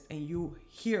exist and you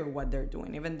hear what they're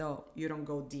doing, even though you don't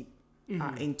go deep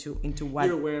into what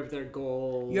You're aware of their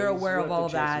goals. you're aware what of all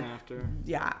of they're that. chasing after.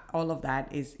 Yeah, all of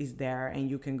that is there, and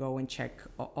you can go and check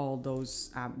all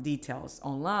those details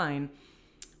online.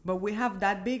 But we have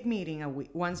that big meeting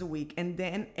once a week, and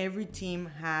then every team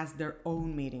has their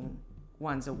own meeting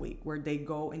once a week where they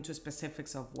go into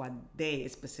specifics of what they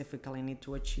specifically need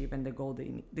to achieve and the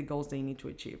goals they need to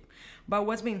achieve. But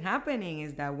what's been happening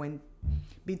is that when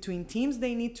between teams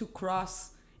they need to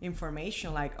cross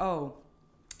information, like, oh,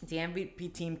 the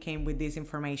MVP team came with this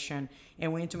information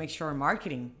and we need to make sure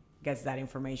marketing gets that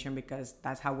information because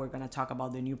that's how we're going to talk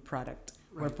about the new product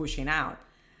we're pushing out.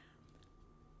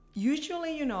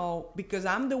 Usually, because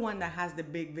I'm the one that has the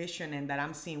big vision and that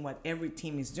I'm seeing what every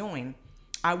team is doing,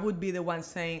 I would be the one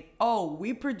saying, oh,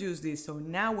 we produced this, so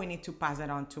now we need to pass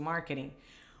it on to marketing.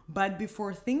 But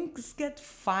before things get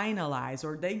finalized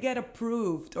or they get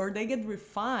approved or they get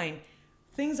refined,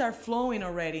 things are flowing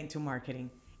already into marketing.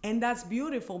 And that's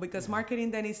beautiful because marketing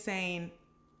then is saying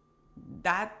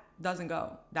that doesn't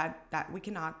go, that we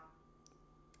cannot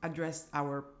address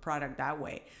our product that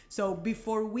way. So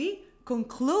before we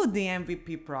conclude the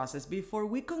MVP process, before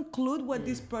we conclude what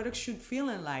this product should feel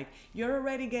like, you're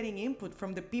already getting input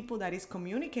from the people that is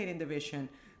communicating the vision,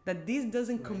 that this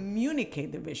doesn't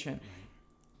communicate the vision.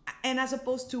 And as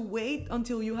opposed to wait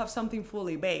until you have something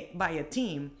fully baked by a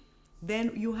team,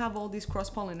 then you have all this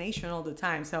cross-pollination all the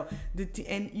time. So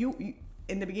you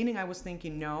in the beginning I was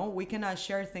thinking, no, we cannot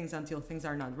share things until things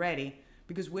are not ready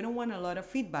because we don't want a lot of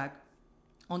feedback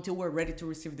until we're ready to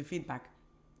receive the feedback.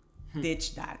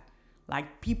 Ditch that.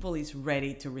 Like, people is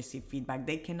ready to receive feedback.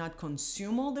 They cannot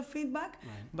consume all the feedback,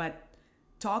 but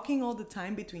talking all the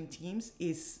time between teams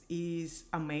is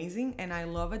amazing, and I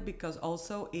love it because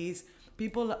also is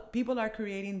people are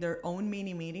creating their own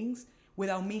mini meetings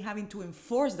without me having to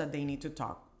enforce that they need to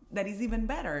talk. That is even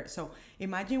better. So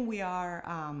imagine we are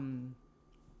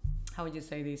how would you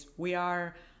say this? We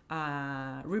are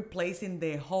replacing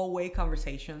the hallway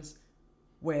conversations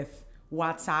with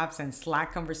WhatsApps and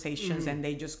Slack conversations, and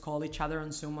they just call each other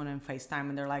on Zoom and FaceTime,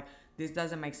 and they're like, this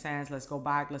doesn't make sense. Let's go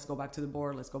back to the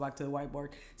board. Let's go back to the whiteboard.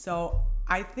 So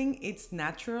I think it's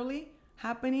naturally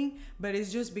happening, but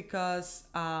it's just because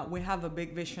we have a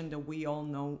big vision that we all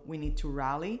know we need to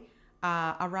rally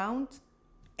around,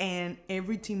 and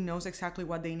every team knows exactly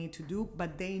what they need to do,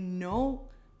 but they know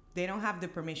they don't have the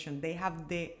permission. They have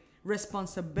the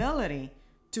responsibility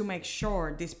to make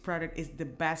sure this product is the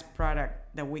best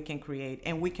product that we can create.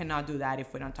 And we cannot do that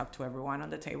if we don't talk to everyone on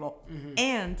the table.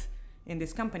 And in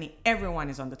this company, everyone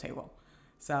is on the table.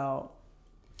 So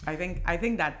I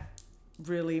think that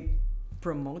really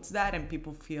promotes that, and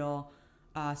people feel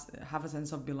have a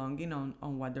sense of belonging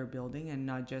on what they're building, and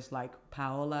not just like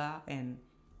Paola and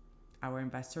our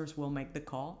investors will make the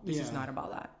call. This is Yeah. not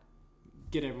about that.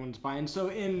 Get everyone's buy-in. So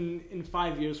in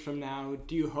 5 years from now,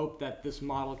 do you hope that this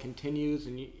model continues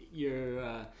and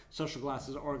your Social Glass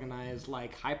is organized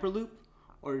like Hyperloop,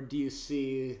 or do you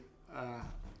see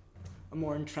a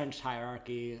more entrenched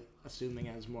hierarchy, assuming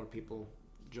as more people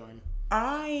join?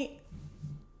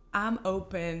 I'm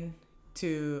open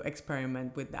to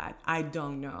experiment with that. I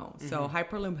don't know. So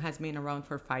Hyperloop has been around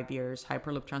for 5 years.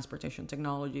 Hyperloop Transportation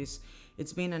Technologies.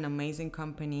 It's been an amazing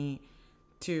company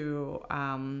to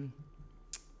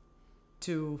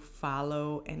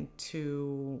follow and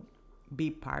to be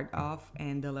part of,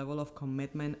 and the level of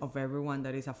commitment of everyone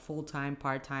that is a full-time,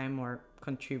 part-time, or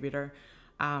contributor.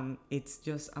 It's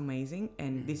just amazing,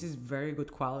 and this is very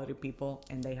good quality people,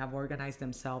 and they have organized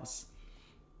themselves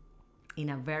in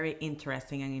a very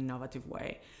interesting and innovative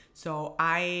way. So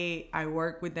I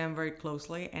work with them very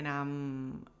closely, and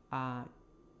I'm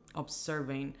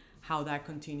observing how that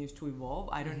continues to evolve.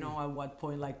 I don't know at what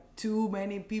point, like too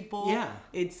many people,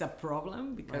 it's a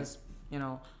problem, because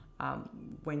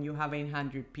when you have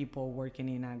 800 people working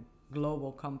in a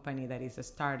global company that is a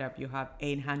startup, you have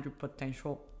 800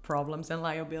 potential problems and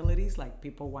liabilities, like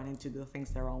people wanting to do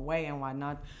things their own way and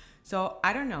whatnot. So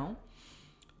I don't know.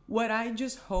 What I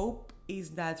just hope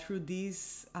is that through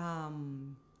this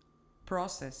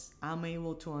process, I'm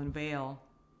able to unveil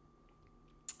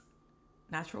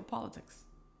natural politics.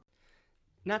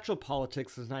 Natural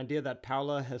politics is an idea that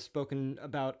Paola has spoken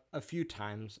about a few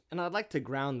times, and I'd like to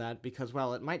ground that because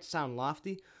while it might sound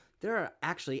lofty, there are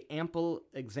actually ample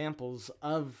examples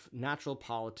of natural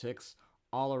politics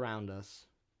all around us.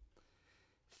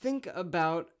 Think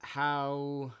about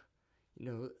how,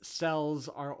 cells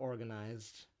are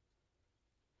organized.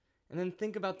 And then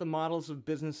think about the models of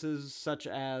businesses such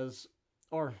as,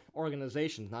 or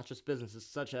organizations, not just businesses,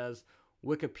 such as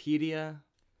Wikipedia,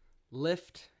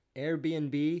 Lyft,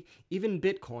 Airbnb, even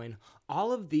Bitcoin.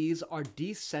 All of these are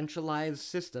decentralized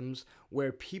systems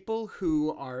where people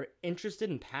who are interested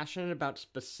and passionate about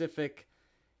specific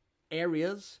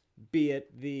areas, be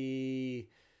it the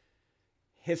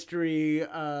history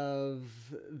of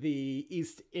the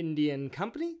East Indian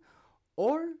Company,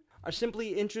 or are simply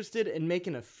interested in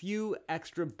making a few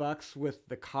extra bucks with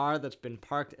the car that's been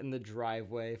parked in the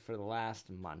driveway for the last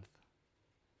month.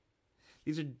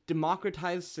 These are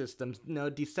democratized systems,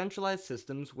 decentralized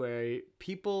systems where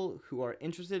people who are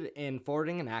interested in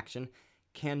forwarding an action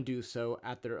can do so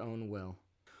at their own will.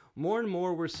 More and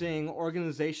more we're seeing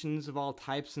organizations of all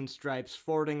types and stripes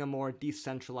forwarding a more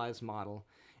decentralized model.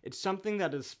 It's something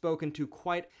that is spoken to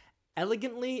quite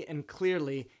elegantly and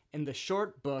clearly in the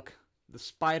short book, The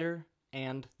Spider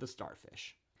and the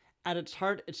Starfish. At its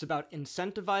heart, it's about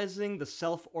incentivizing the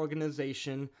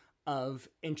self-organization of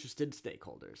interested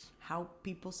stakeholders. How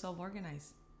people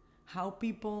self-organize, how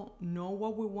people know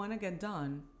what we want to get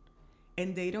done,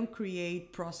 and they don't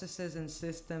create processes and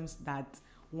systems that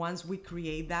once we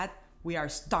create that, we are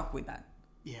stuck with that.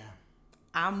 Yeah.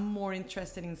 I'm more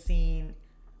interested in seeing,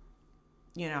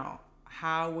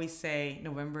 how we say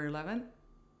November 11th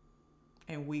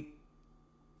and we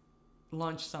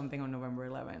launch something on November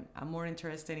 11th. I'm more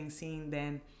interested in seeing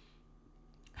then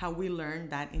how we learn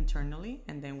that internally,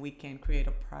 and then we can create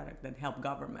a product that help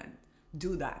government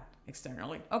do that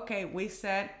externally. Okay, we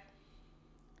said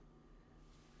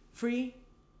free,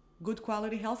 good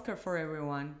quality healthcare for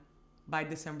everyone by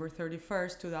December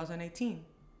 31st, 2018.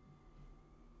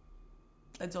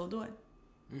 Let's all do it.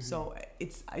 So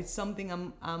it's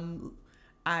something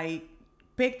I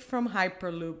picked from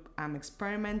Hyperloop. I'm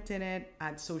experimenting it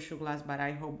at Social Glass, but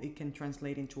I hope it can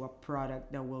translate into a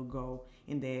product that will go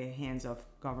in the hands of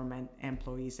government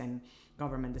employees and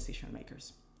government decision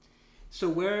makers. So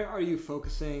where are you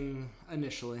focusing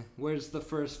initially? Where's the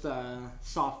first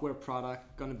software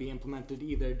product going to be implemented,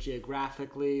 either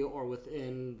geographically or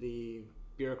within the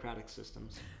bureaucratic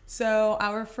systems? So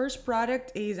our first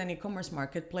product is an e-commerce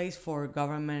marketplace for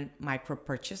government micro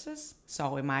purchases.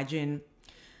 So imagine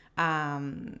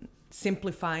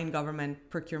simplifying government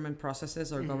procurement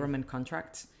processes or government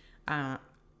contracts.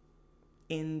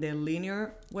 In the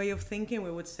linear way of thinking,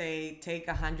 we would say take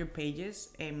 100 pages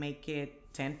and make it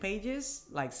 10 pages,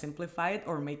 like simplify it,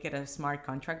 or make it a smart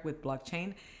contract with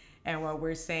blockchain. And what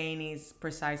we're saying is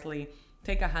precisely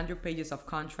take 100 pages of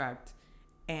contract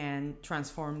and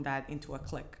transform that into a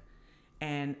click.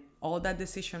 And all that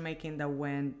decision making that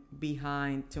went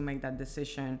behind to make that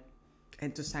decision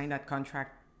and to sign that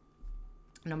contract,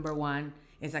 number one,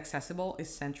 is accessible,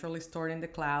 is centrally stored in the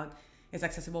cloud, is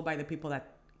accessible by the people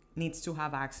that needs to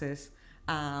have access.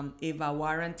 If a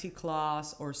warranty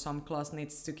clause or some clause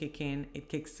needs to kick in, it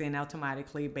kicks in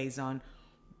automatically based on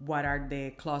what are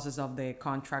the clauses of the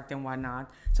contract and whatnot.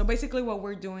 So basically what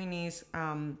we're doing is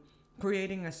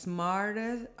creating a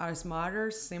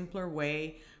smarter, simpler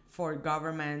way for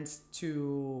governments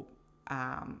to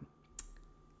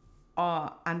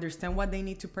understand what they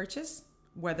need to purchase,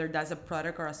 whether that's a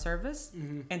product or a service,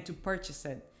 and to purchase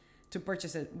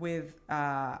it with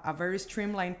a very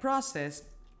streamlined process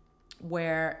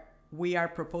where we are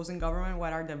proposing government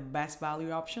what are the best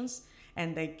value options,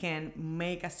 and they can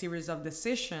make a series of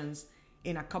decisions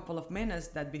in a couple of minutes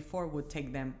that before would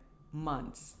take them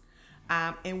months.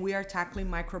 And we are tackling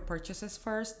micro purchases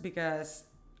first because,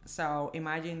 so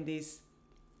imagine this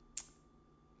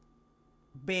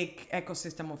big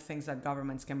ecosystem of things that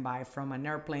governments can buy, from an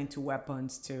airplane to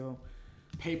weapons to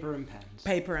Paper and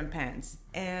pens.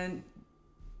 And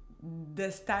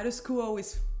the status quo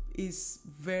is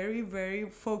very, very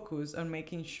focused on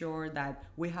making sure that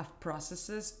we have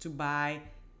processes to buy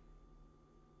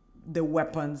the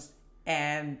weapons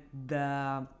and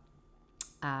the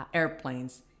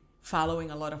airplanes,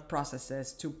 following a lot of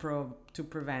processes to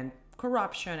prevent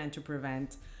corruption and to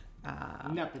prevent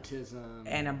nepotism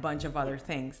and a bunch of other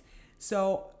things.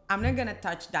 So I'm not gonna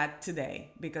touch that today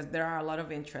because there are a lot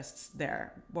of interests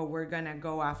there. What we're gonna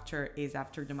go after is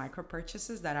after the micro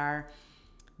purchases, that are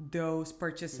those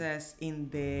purchases in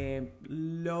the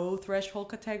low threshold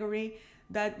category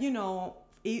that, you know,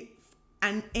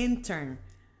 an intern,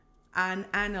 an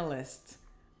analyst,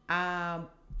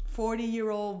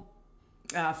 40-year-old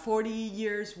 40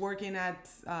 years working at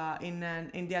in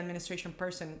the administration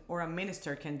person or a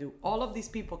minister can do. All of these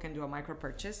people can do a micro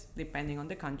purchase depending on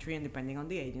the country and depending on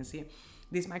the agency.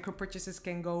 These micro purchases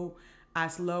can go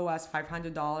as low as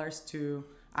 $500 to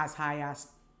as high as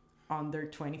under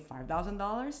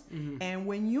 $25,000. And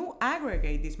when you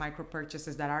aggregate these micro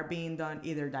purchases that are being done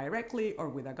either directly or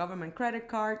with a government credit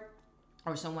card,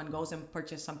 or someone goes and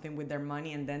purchases something with their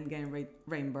money and then getting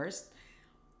reimbursed,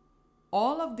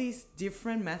 all of these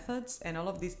different methods and all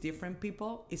of these different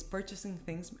people is purchasing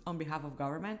things on behalf of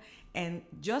government. And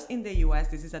just in the US,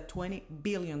 this is a $20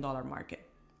 billion market.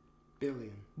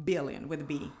 Billion with a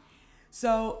B.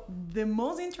 So the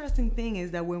most interesting thing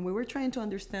is that when we were trying to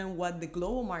understand what the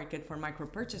global market for micro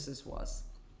purchases was,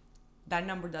 that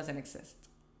number doesn't exist.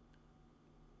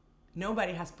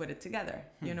 Nobody has put it together.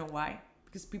 You know why?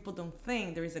 Because people don't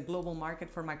think there is a global market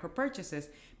for micro purchases,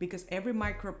 because every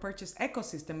micro purchase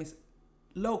ecosystem is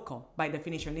local by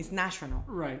definition, it's national.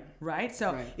 Right?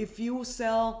 So if you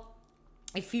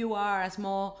are a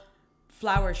small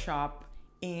flower shop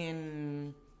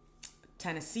in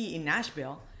Tennessee, in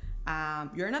Nashville,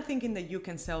 you're not thinking that you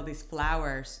can sell these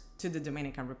flowers to the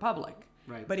Dominican Republic.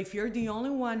 Right. But if you're the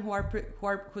only one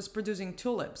who's producing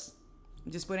tulips,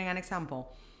 I'm just putting an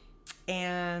example,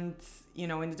 and you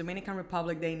know, in the Dominican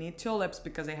Republic they need tulips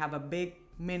because they have a big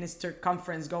minister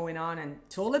conference going on, and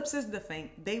tulips is the thing,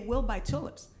 they will buy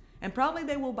tulips. And probably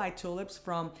they will buy tulips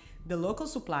from the local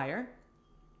supplier,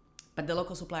 but the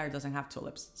local supplier doesn't have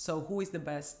tulips. So who is the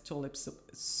best tulip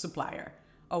supplier?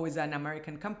 Oh, it's an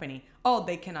American company. Oh,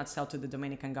 they cannot sell to the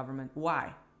Dominican government.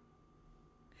 Why?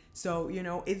 So, you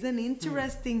know, it's an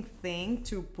interesting thing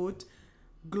to put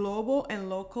global and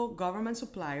local government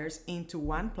suppliers into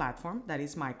one platform that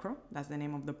is Micro. That's the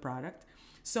name of the product.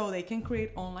 So they can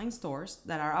create online stores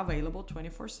that are available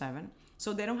 24/7.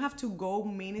 So they don't have to go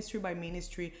ministry by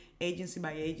ministry, agency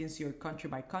by agency, or country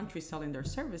by country selling their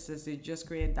services. They just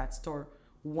create that store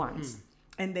once.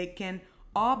 And they can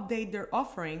update their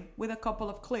offering with a couple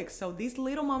of clicks. So these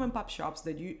little mom and pop shops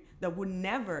that would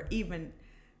never even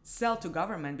sell to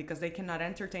government because they cannot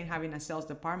entertain having a sales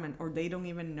department, or they don't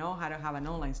even know how to have an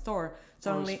online store.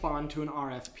 Suddenly,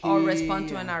 or respond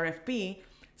to an RFP.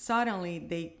 Suddenly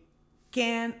they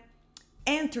can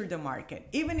enter the market,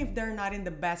 even if they're not in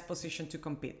the best position to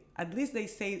compete. At least they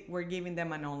say we're giving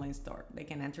them an online store. They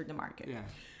can enter the market.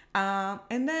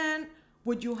 And then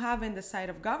what you have in the side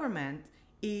of government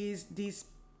is these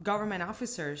government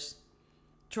officers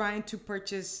trying to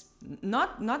purchase,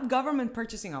 not government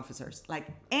purchasing officers, like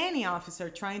any officer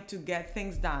trying to get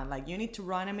things done. Like you need to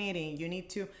run a meeting, you need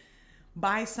to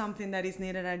buy something that is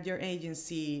needed at your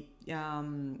agency.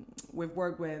 We've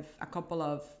worked with a couple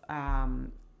of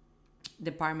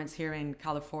departments here in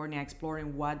California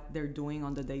exploring what they're doing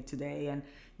on the day-to-day. And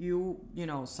you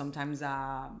know, sometimes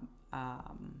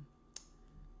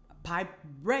pipe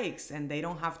breaks and they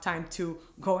don't have time to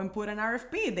go and put an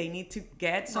RFP. They need to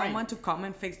get someone to come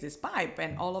and fix this pipe.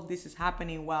 And all of this is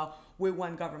happening while we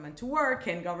want government to work,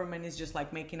 and government is just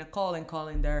like making a call and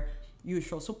calling their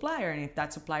usual supplier. And if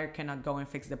that supplier cannot go and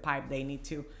fix the pipe, they need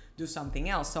to do something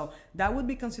else. So that would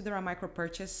be considered a micro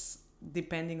purchase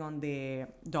depending on the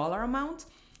dollar amount.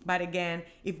 But again,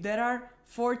 if there are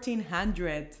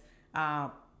 1,400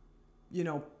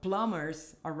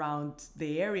 plumbers around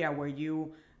the area where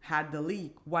you had the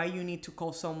leak, why you need to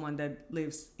call someone that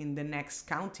lives in the next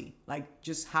county? Like,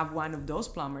 just have one of those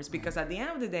plumbers, because at the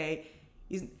end of the day,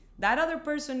 is that other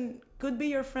person could be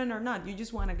your friend or not. You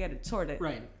just want to get it sorted.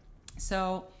 Right.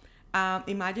 So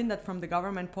imagine that from the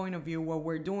government point of view, what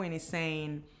we're doing is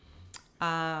saying,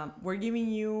 we're giving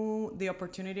you the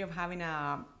opportunity of having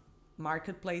a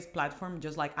marketplace platform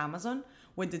just like Amazon,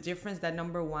 with the difference that,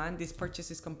 number one, this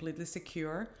purchase is completely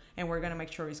secure and we're going to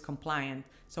make sure it's compliant.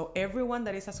 So everyone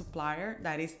that is a supplier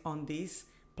that is on this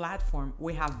platform,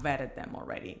 we have vetted them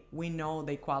already. We know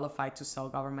they qualify to sell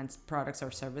government products or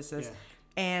services. Yeah.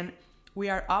 And we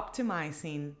are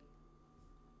optimizing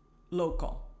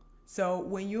local. So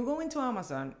when you go into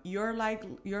Amazon,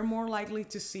 you're more likely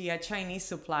to see a Chinese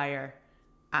supplier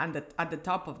at the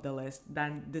top of the list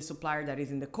than the supplier that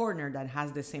is in the corner that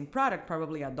has the same product,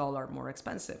 probably $1 more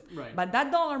expensive. Right. But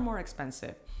that $1 more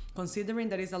expensive, considering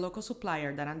that is a local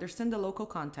supplier that understands the local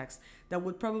context, that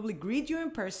would probably greet you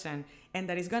in person, and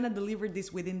that is going to deliver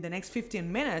this within the next 15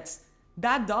 minutes,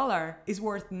 that $1 is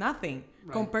worth nothing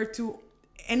compared to,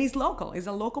 and it's local, it's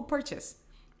a local purchase.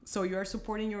 So you're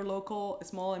supporting your local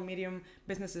small and medium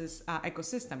businesses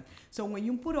ecosystem. So when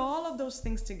you put all of those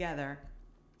things together,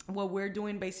 what we're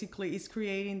doing basically is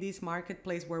creating this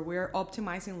marketplace where we're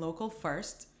optimizing local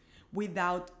first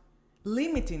without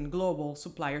limiting global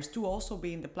suppliers to also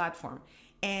be in the platform.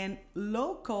 And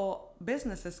local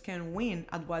businesses can win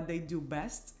at what they do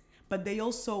best, but they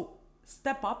also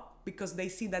step up because they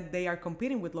see that they are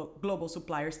competing with global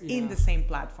suppliers in the same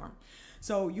platform.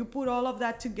 So you put all of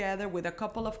that together with a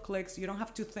couple of clicks. You don't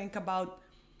have to think about,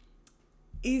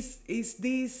 is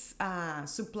this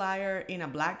supplier in a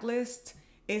blacklist?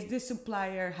 Has this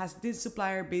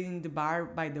supplier been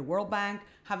debarred by the World Bank?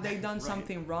 Have they done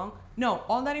something wrong? No,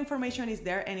 all that information is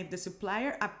there. And if the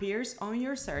supplier appears on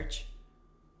your search,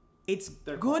 it's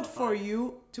good for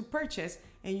you to purchase.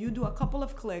 And you do a couple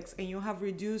of clicks and you have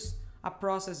reduced a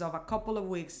process of a couple of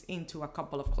weeks into a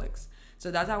couple of clicks.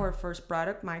 So that's our first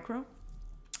product, Micro.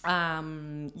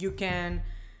 You can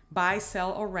buy,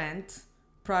 sell, or rent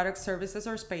products, services,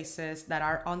 or spaces that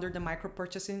are under the micro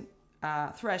purchasing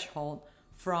threshold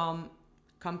from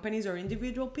companies or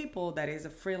individual people that is a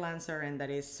freelancer and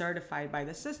that is certified by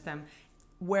the system,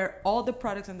 where all the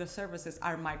products and the services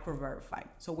are micro verified.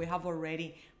 So we have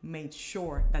already made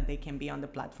sure that they can be on the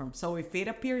platform. So if it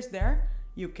appears there,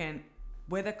 you can,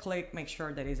 with a click, make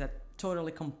sure that it's a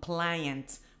totally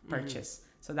compliant purchase.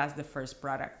 So that's the first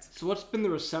product. So what's been the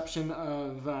reception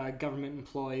of government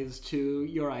employees to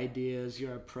your ideas,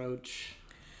 your approach?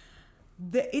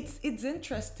 It's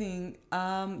interesting.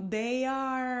 They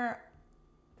are,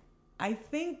 I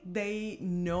think they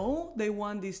know they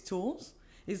want these tools.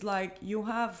 It's like you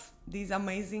have these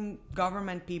amazing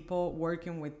government people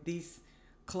working with these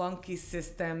clunky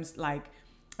systems, like,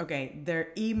 okay, their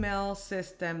email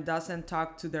system doesn't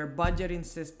talk to their budgeting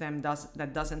system,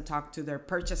 that doesn't talk to their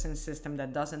purchasing system,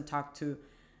 that doesn't talk to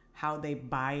how they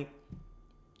buy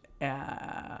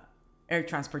air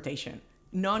transportation.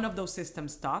 None of those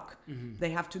systems talk. They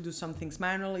have to do some things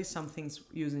manually, some things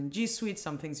using G Suite,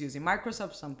 some things using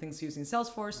Microsoft, some things using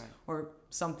Salesforce or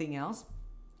something else.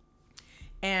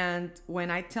 And when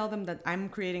I tell them that I'm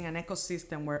creating an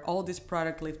ecosystem where all these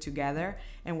products live together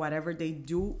and whatever they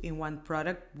do in one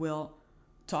product will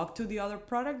talk to the other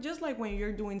product, just like when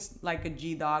you're doing like a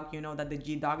GDoc, you know that the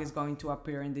GDoc is going to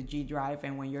appear in the G Drive,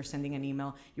 and when you're sending an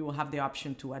email, you will have the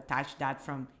option to attach that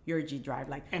from your G Drive.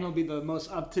 Like, and it'll be the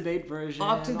most up-to-date version.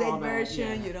 Up-to-date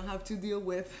version. You don't have to deal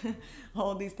with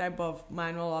all these type of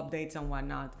manual updates and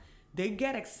whatnot. They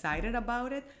get excited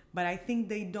about it, but I think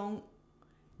they don't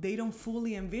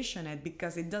fully envision it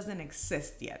because it doesn't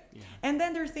exist yet. Yeah. And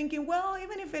then they're thinking, well,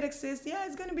 even if it exists,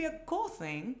 it's going to be a cool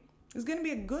thing. It's going to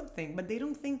be a good thing, but they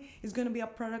don't think it's going to be a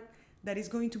product that is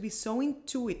going to be so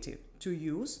intuitive to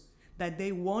use that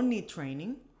they won't need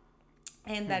training.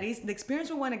 And that is the experience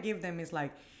we want to give them is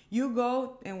like, you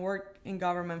go and work in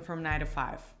government from 9 to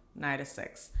 5, 9 to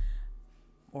 6,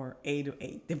 or 8 to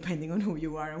 8, depending on who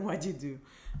you are and what you do.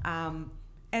 And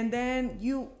then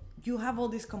you have all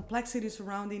this complexity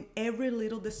surrounding every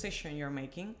little decision you're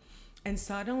making. And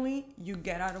suddenly you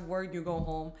get out of work, you go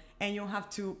home, and you have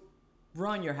to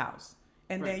run your house.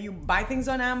 And Right. then you buy things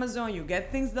on Amazon, you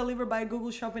get things delivered by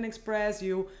Google Shopping Express,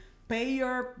 you pay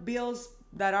your bills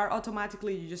that are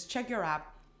automatically, you just check your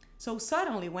app. So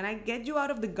suddenly, when I get you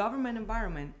out of the government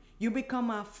environment, you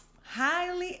become a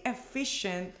highly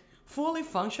efficient, fully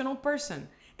functional person.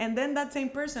 And then that same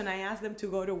person, I ask them to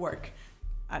go to work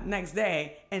next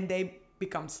day, and they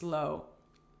become slow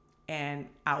and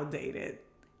outdated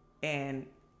and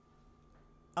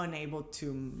unable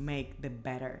to make the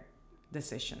better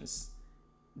decisions,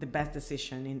 the best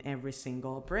decision in every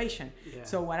single operation. Yeah.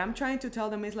 So what I'm trying to tell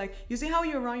them is like, you see how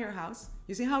you run your house?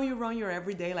 You see how you run your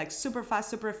everyday, like super fast,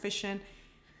 super efficient.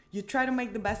 You try to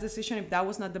make the best decision. If that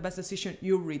was not the best decision,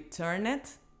 you return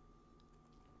it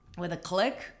with a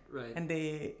click, Right. and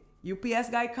the UPS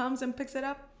guy comes and picks it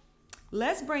up.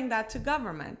 Let's bring that to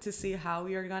government to see how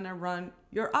you're gonna run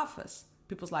your office.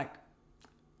 People's like,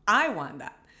 I want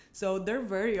that. So they're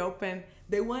very open.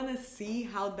 They want to see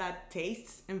how that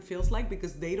tastes and feels like,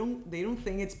 because they don't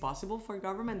think it's possible for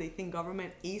government. They think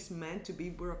government is meant to be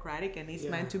bureaucratic and is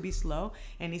meant to be slow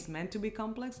and is meant to be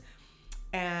complex.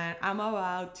 And I'm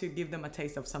about to give them a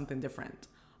taste of something different.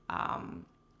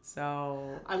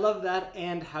 So I love that,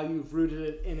 and how you've rooted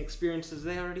it in experiences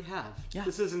they already have. Yeah.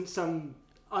 This isn't some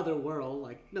other world.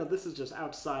 Like, no, this is just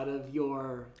outside of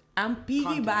your. I'm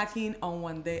piggybacking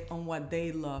on what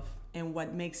they love and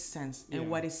what makes sense and Yeah.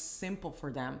 what is simple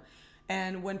for them.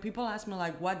 And when people ask me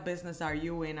like, what business are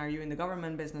you in? Are you in the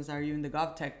government business? Are you in the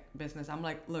GovTech business? I'm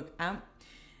like, look,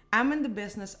 I'm in the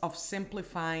business of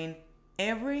simplifying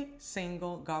every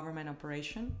single government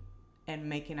operation and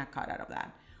making a cut out of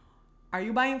that. Are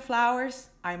you buying flowers?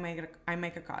 I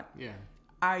make a cut. Yeah.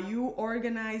 Are you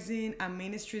organizing a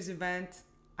ministry's event?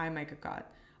 I make a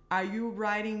cut. Are you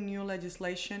writing new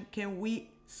legislation? Can we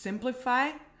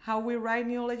simplify how we write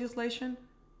new legislation?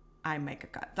 I make a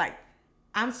cut. Like,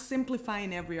 I'm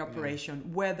simplifying every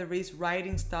operation, whether it's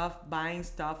writing stuff, buying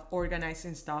stuff,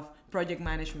 organizing stuff, project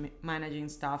managing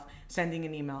stuff, sending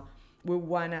an email. We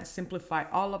want to simplify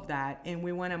all of that, and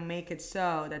we want to make it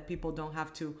so that people don't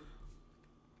have to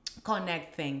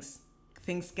connect things.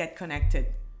 Things get connected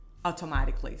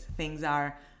automatically. Things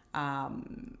are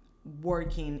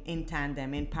working in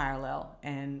tandem, in parallel,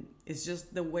 and it's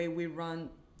just the way we run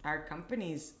our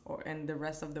companies and the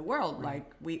rest of the world. Right.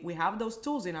 Like we have those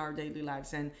tools in our daily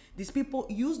lives, and these people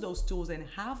use those tools and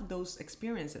have those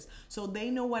experiences, so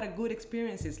they know what a good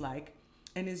experience is like,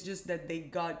 and it's just that they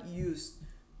got used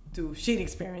to shit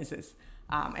experiences.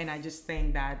 And I just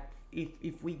think that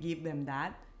if we give them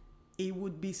that, it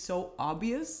would be so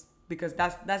obvious, because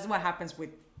that's what happens with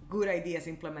good ideas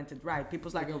implemented right.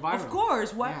 People's like, go viral. of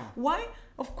course, Yeah. why?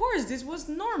 Of course, this was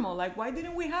normal. Like, why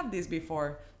didn't we have this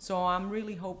before? So I'm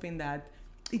really hoping that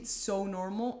it's so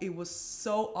normal. It was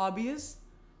so obvious.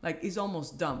 Like, it's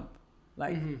almost dumb.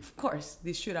 Like, of course,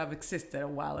 this should have existed a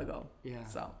while ago. Yeah.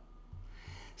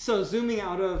 So zooming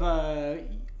out of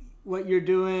what you're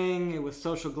doing with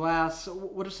Social Glass,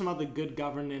 what are some other good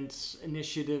governance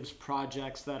initiatives,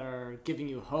 projects that are giving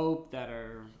you hope, that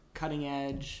are cutting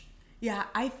edge? yeah,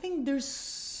 I think there's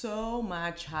so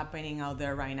much happening out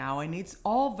there right now, and it's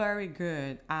all very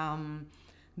good.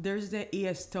 There's the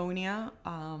eStonia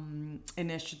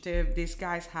initiative. These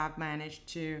guys have managed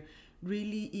to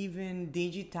really even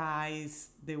digitize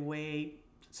the way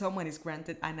someone is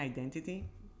granted an identity.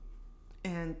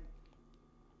 And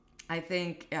I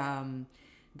think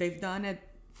they've done it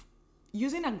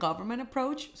using a government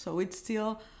approach. So it's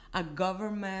still a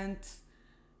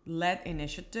government-led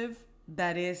initiative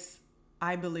that is,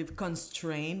 I believe,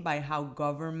 constrained by how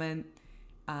government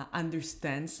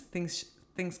understands things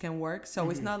can work. So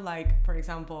it's not like, for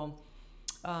example,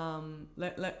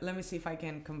 let me see if I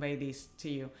can convey this to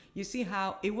you. You see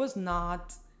how it was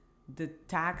not the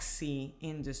taxi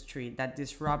industry that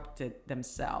disrupted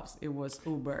themselves. It was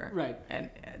Uber. Right.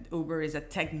 And Uber is a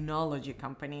technology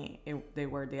company. They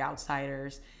were the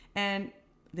outsiders. And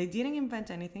they didn't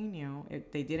invent anything new.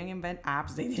 They didn't invent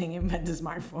apps. They didn't invent the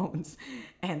smartphones.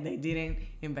 And they didn't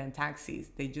invent taxis.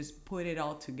 They just put it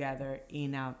all together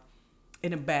in a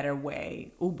better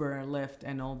way. Uber, Lyft,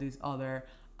 and all these other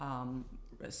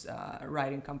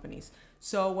riding companies.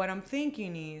 So what I'm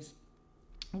thinking is,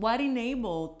 what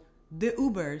enabled the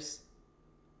Ubers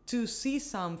to see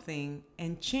something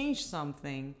and change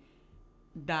something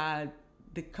that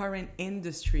the current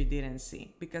industry didn't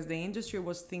see? Because the industry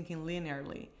was thinking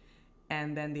linearly,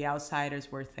 and then the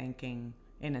outsiders were thinking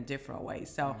in a different way.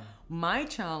 So my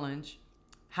challenge,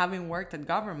 having worked at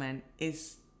government,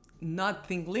 is not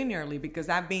think linearly, because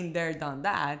I've been there, done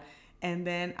that, And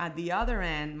then at the other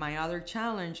end, my other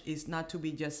challenge is not to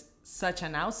be just such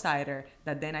an outsider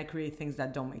that then I create things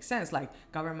that don't make sense. Like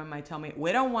government might tell me,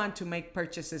 we don't want to make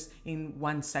purchases in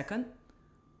 1 second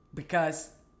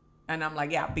because, and I'm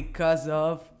like, yeah, because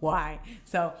of why?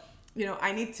 So,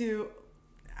 I need to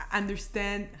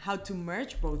understand how to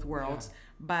merge both worlds. Yeah.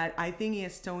 But I think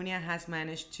Estonia has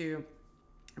managed to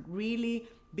really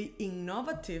be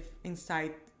innovative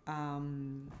inside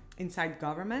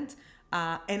government.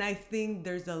 And I think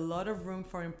there's a lot of room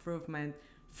for improvement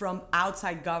from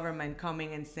outside government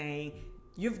coming and saying,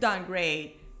 you've done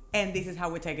great, and this is how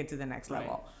we take it to the next Right.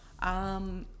 level.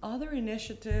 Other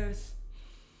initiatives,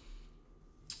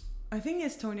 I think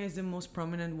Estonia is the most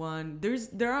prominent one.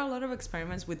 There are a lot of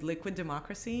experiments with liquid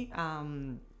democracy.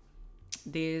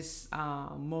 These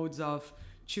modes of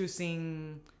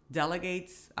choosing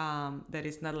delegates that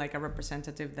is not like a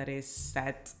representative that is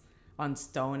set on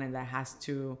stone and that has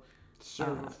to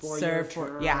Serve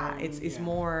for it's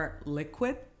more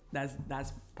liquid.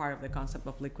 That's part of the concept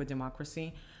of liquid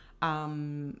democracy.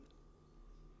 And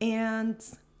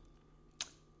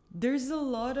there's a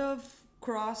lot of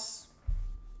cross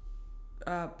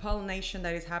pollination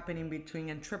that is happening between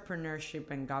entrepreneurship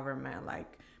and government.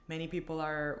 Like many people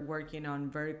are working on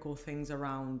very cool things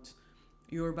around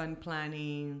urban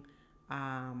planning,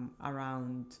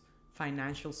 around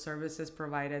financial services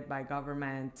provided by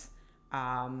government,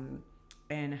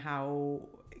 and how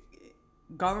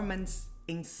governments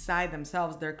inside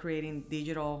themselves, they're creating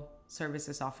digital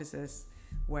services offices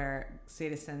where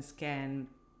citizens can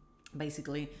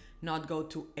basically not go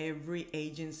to every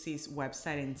agency's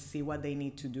website and see what they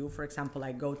need to do. For example,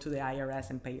 like go to the IRS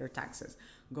and pay your taxes.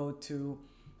 Go to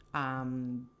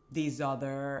this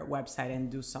other website and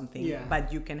do something. Yeah.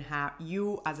 But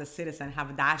you as a citizen have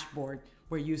a dashboard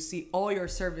where you see all your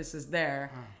services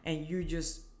there, and you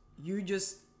just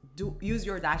use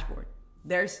your dashboard.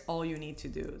 There's all you need to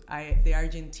do. The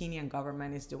Argentinian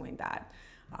government is doing that,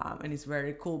 and it's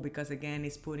very cool because again,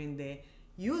 it's putting the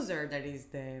user, that is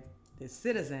the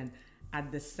citizen,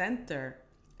 at the center,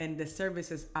 and the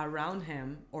services around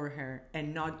him or her,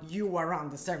 and not you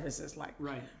around the services. Like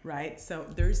right. So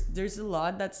there's a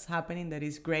lot that's happening that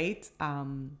is great,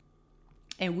 and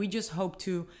we just hope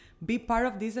to be part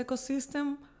of this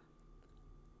ecosystem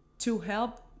to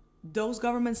help those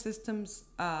government systems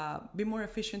be more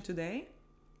efficient today.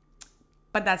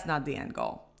 But that's not the end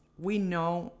goal. We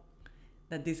know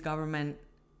that these government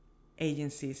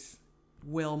agencies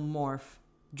will morph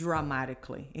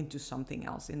dramatically into something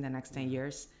else in the next 10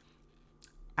 years.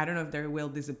 I don't know if they will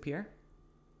disappear.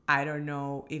 I don't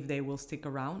know if they will stick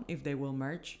around, if they will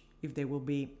merge, if they will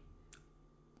be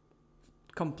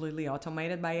completely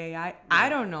automated by AI. Yeah. I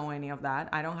don't know any of that.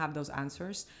 I don't have those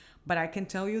answers. But I can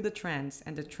tell you the trends,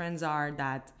 and the trends are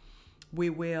that we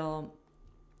will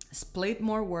split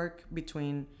more work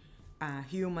between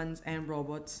humans and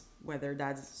robots, whether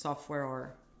that's software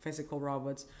or physical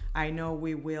robots. I know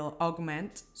we will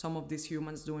augment some of these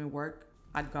humans doing work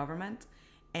at government,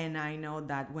 and I know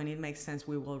that when it makes sense,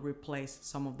 we will replace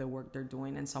some of the work they're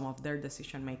doing and some of their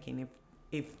decision making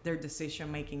if their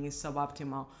decision making is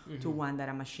suboptimal to one that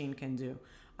a machine can do.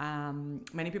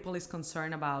 Many people is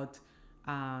concerned about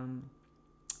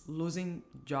losing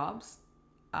jobs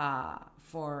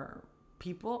for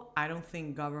people. I don't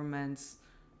think governments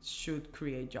should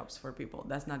create jobs for people.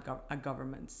 That's not a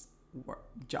government's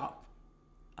job.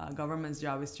 Government's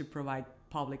job is to provide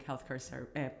public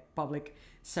healthcare public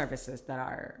services that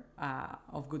are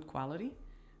of good quality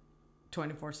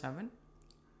 24/7,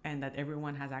 and that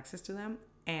everyone has access to them.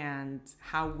 And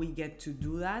how we get to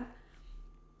do that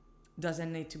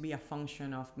doesn't need to be a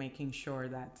function of making sure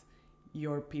that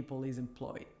your people is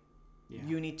employed. Yeah.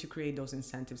 You need to create those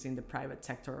incentives in the private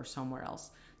sector or somewhere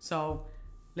else. So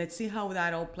let's see how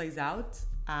that all plays out.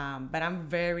 But I'm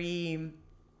very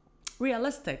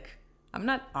realistic. I'm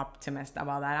not optimist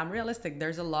about that. I'm realistic.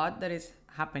 There's a lot that is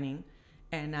happening,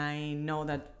 and I know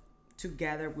that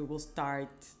together we will start,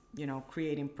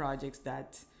 creating projects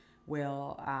that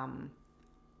will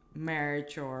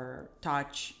merge or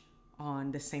touch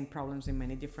on the same problems in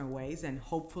many different ways, and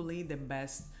hopefully the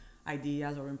best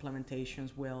ideas or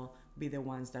implementations will be the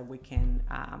ones that we can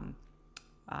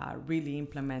really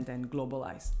implement and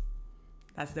globalize.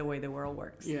 That's the way the world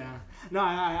works. Yeah. No,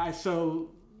 I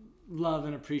so love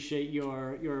and appreciate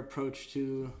your approach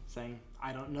to saying,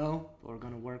 I don't know, but we're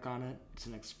going to work on it. It's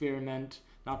an experiment,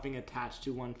 not being attached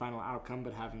to one final outcome,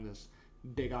 but having this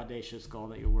big audacious goal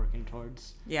that you're working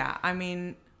towards. Yeah, I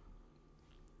mean,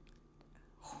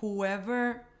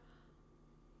 whoever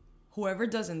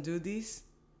doesn't do this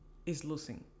is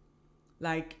losing.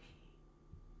 Like,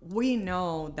 we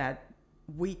know that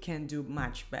we can do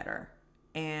much better.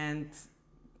 And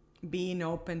being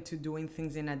open to doing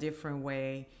things in a different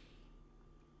way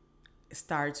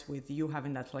starts with you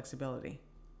having that flexibility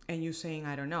and you saying,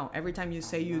 I don't know. Every time you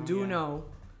say you do know,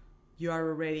 you are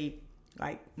already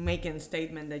like making a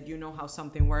statement that you know how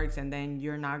something works, and then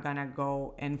you're not gonna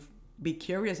go and be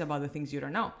curious about the things you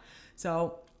don't know.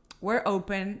 So we're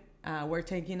open. We're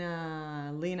taking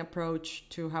a lean approach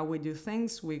to how we do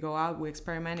things. We go out, we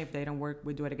experiment. If they don't work,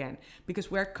 we do it again,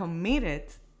 because we're committed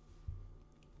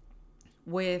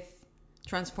with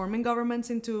transforming governments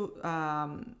into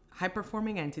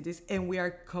high-performing entities, and we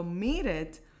are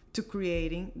committed to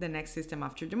creating the next system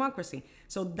after democracy.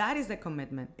 So that is the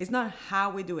commitment. It's not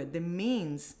how we do it. The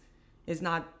means is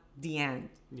not the end.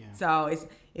 Yeah. So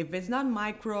if it's not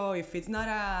micro, if it's not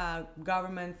a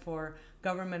government for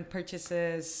government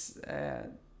purchases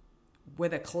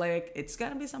with a click, it's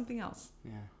gonna be something else.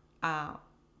 Yeah.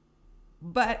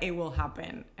 But it will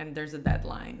happen, and there's a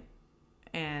deadline,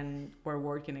 and we're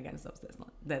working against those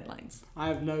deadlines. I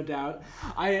have no doubt.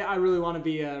 I really want to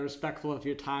be respectful of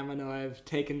your time. I know I've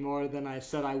taken more than I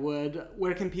said I would.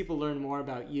 Where can people learn more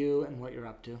about you and what you're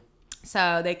up to?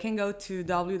 So they can go to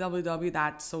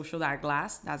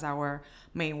www.social.glass. That's our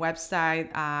main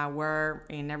website. We're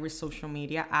in every social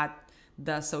media at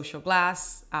The Social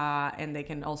Glass. And they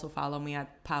can also follow me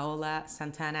at Paola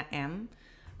Santana M.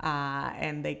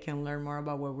 And they can learn more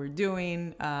about what we're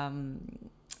doing.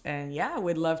 And yeah,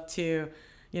 we'd love to,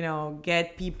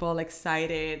 get people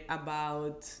excited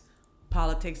about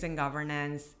politics and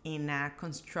governance in a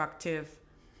constructive,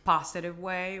 positive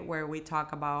way, where we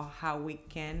talk about how we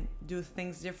can do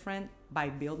things different by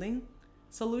building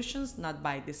solutions, not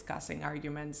by discussing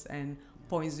arguments and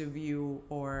points of view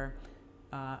or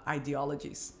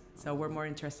ideologies. So we're more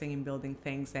interested in building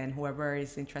things, and whoever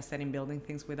is interested in building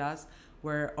things with us,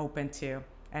 we're open to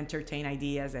entertain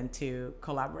ideas and to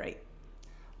collaborate.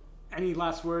 Any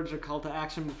last words or call to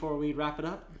action before we wrap it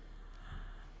up?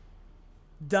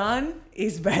 Done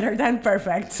is better than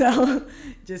perfect. So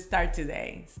just start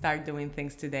today. Start doing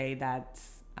things today that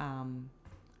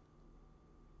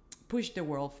push the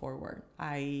world forward.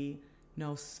 I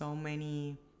know so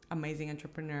many amazing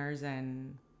entrepreneurs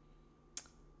and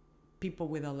people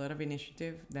with a lot of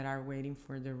initiative that are waiting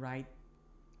for the right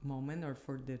moment or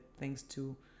for the things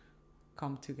to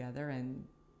come together, and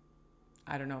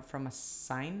I don't know, from a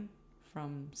sign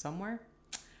from somewhere.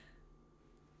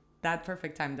 That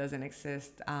perfect time doesn't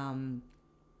exist. And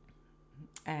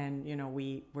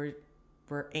we're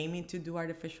aiming to do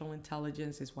artificial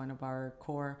intelligence. Is one of our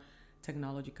core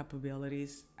technology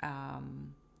capabilities. I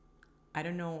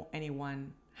don't know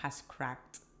anyone has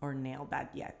cracked or nailed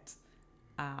that yet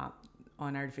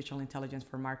on artificial intelligence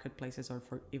for marketplaces or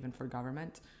for even for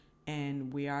government.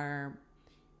 And we are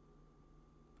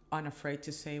unafraid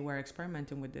to say we're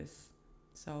experimenting with this.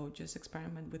 So just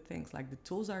experiment with things. Like, the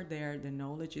tools are there, the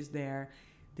knowledge is there,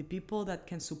 the people that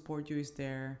can support you is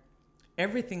there,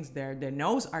 everything's there, the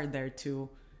no's are there too.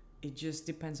 It just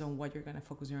depends on what you're gonna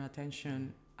focus your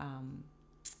attention.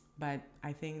 But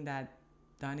I think that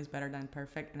done is better than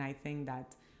perfect, and I think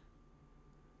that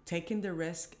taking the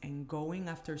risk and going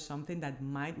after something that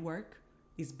might work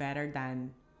is better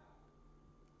than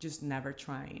just never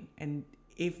trying. And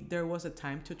if there was a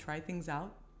time to try things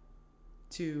out,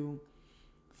 to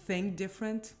think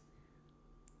different,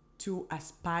 to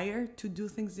aspire to do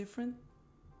things different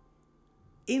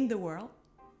in the world,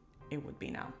 it would be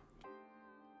now.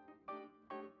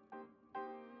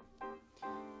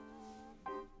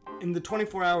 In the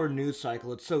 24-hour news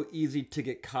cycle, it's so easy to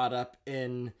get caught up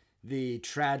in the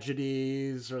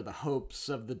tragedies or the hopes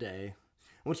of the day.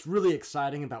 And what's really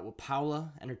exciting about what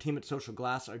Paola and her team at Social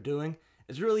Glass are doing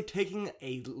is really taking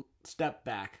a step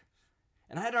back.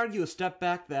 And I'd argue a step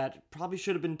back that probably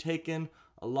should have been taken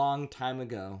a long time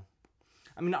ago.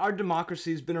 I mean, our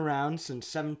democracy's been around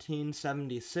since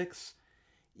 1776,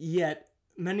 yet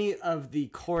many of the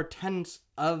core tenets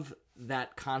of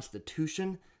that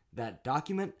Constitution, that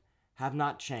document, have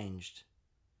not changed.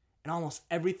 And almost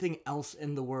everything else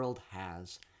in the world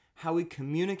has. How we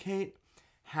communicate,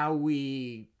 how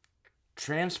we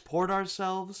transport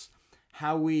ourselves,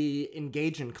 how we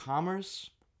engage in commerce.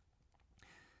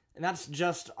 And that's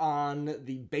just on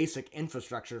the basic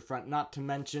infrastructure front, not to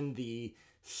mention the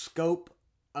scope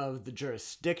of the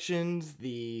jurisdictions,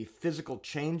 the physical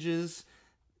changes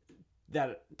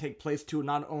that take place to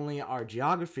not only our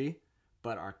geography,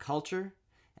 but our culture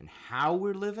and how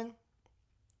we're living.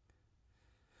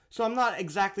 So I'm not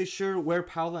exactly sure where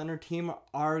Paola and her team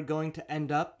are going to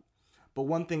end up, but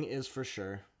one thing is for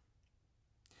sure.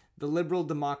 The liberal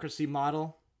democracy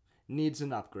model needs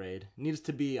an upgrade, needs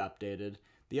to be updated.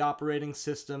 The operating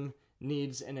system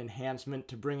needs an enhancement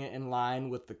to bring it in line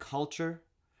with the culture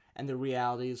and the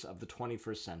realities of the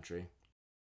 21st century.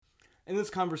 In this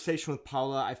conversation with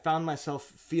Paula, I found myself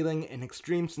feeling an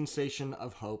extreme sensation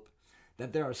of hope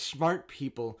that there are smart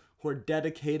people who are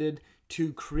dedicated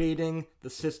to creating the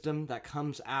system that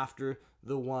comes after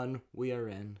the one we are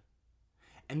in.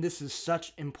 And this is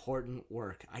such important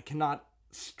work. I cannot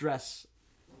stress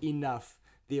enough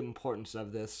the importance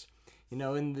of this. You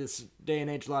know, in this day and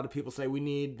age, a lot of people say we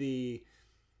need the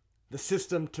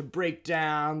system to break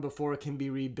down before it can be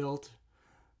rebuilt.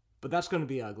 But that's going to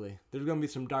be ugly. There's going to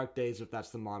be some dark days if that's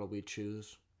the model we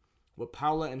choose. What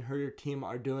Paula and her team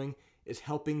are doing is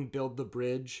helping build the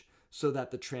bridge so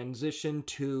that the transition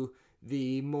to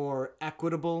the more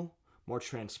equitable, more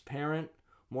transparent,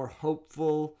 more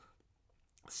hopeful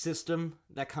system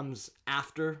that comes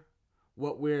after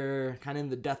what we're kind of in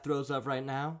the death throes of right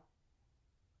now,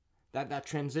 that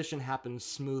transition happens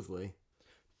smoothly.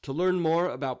 To learn more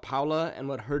about Paula and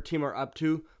what her team are up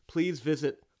to, please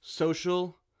visit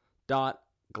social.glass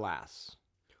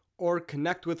or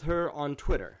connect with her on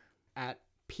Twitter at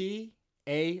PAOLA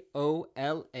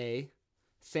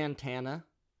Santana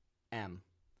M.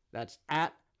 That's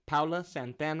at Paula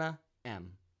Santana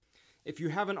M. If you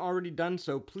haven't already done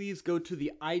so, please go to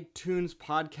the iTunes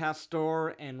podcast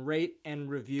store and rate and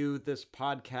review this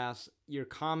podcast. Your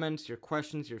comments, your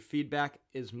questions, your feedback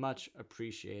is much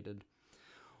appreciated.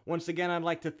 Once again, I'd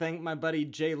like to thank my buddy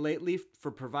Jay Lately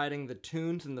for providing the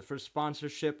tunes and the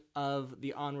sponsorship of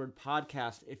the Onward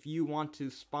podcast. If you want to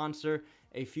sponsor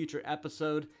a future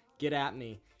episode, get at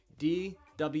me.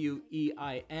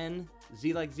 DWEIN,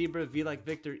 Z like zebra, V like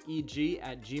Victor, EG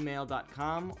at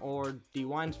gmail.com or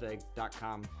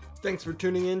dweinsvig.com. Thanks for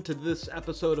tuning in to this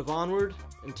episode of Onward.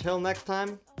 Until next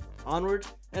time, onward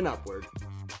and upward.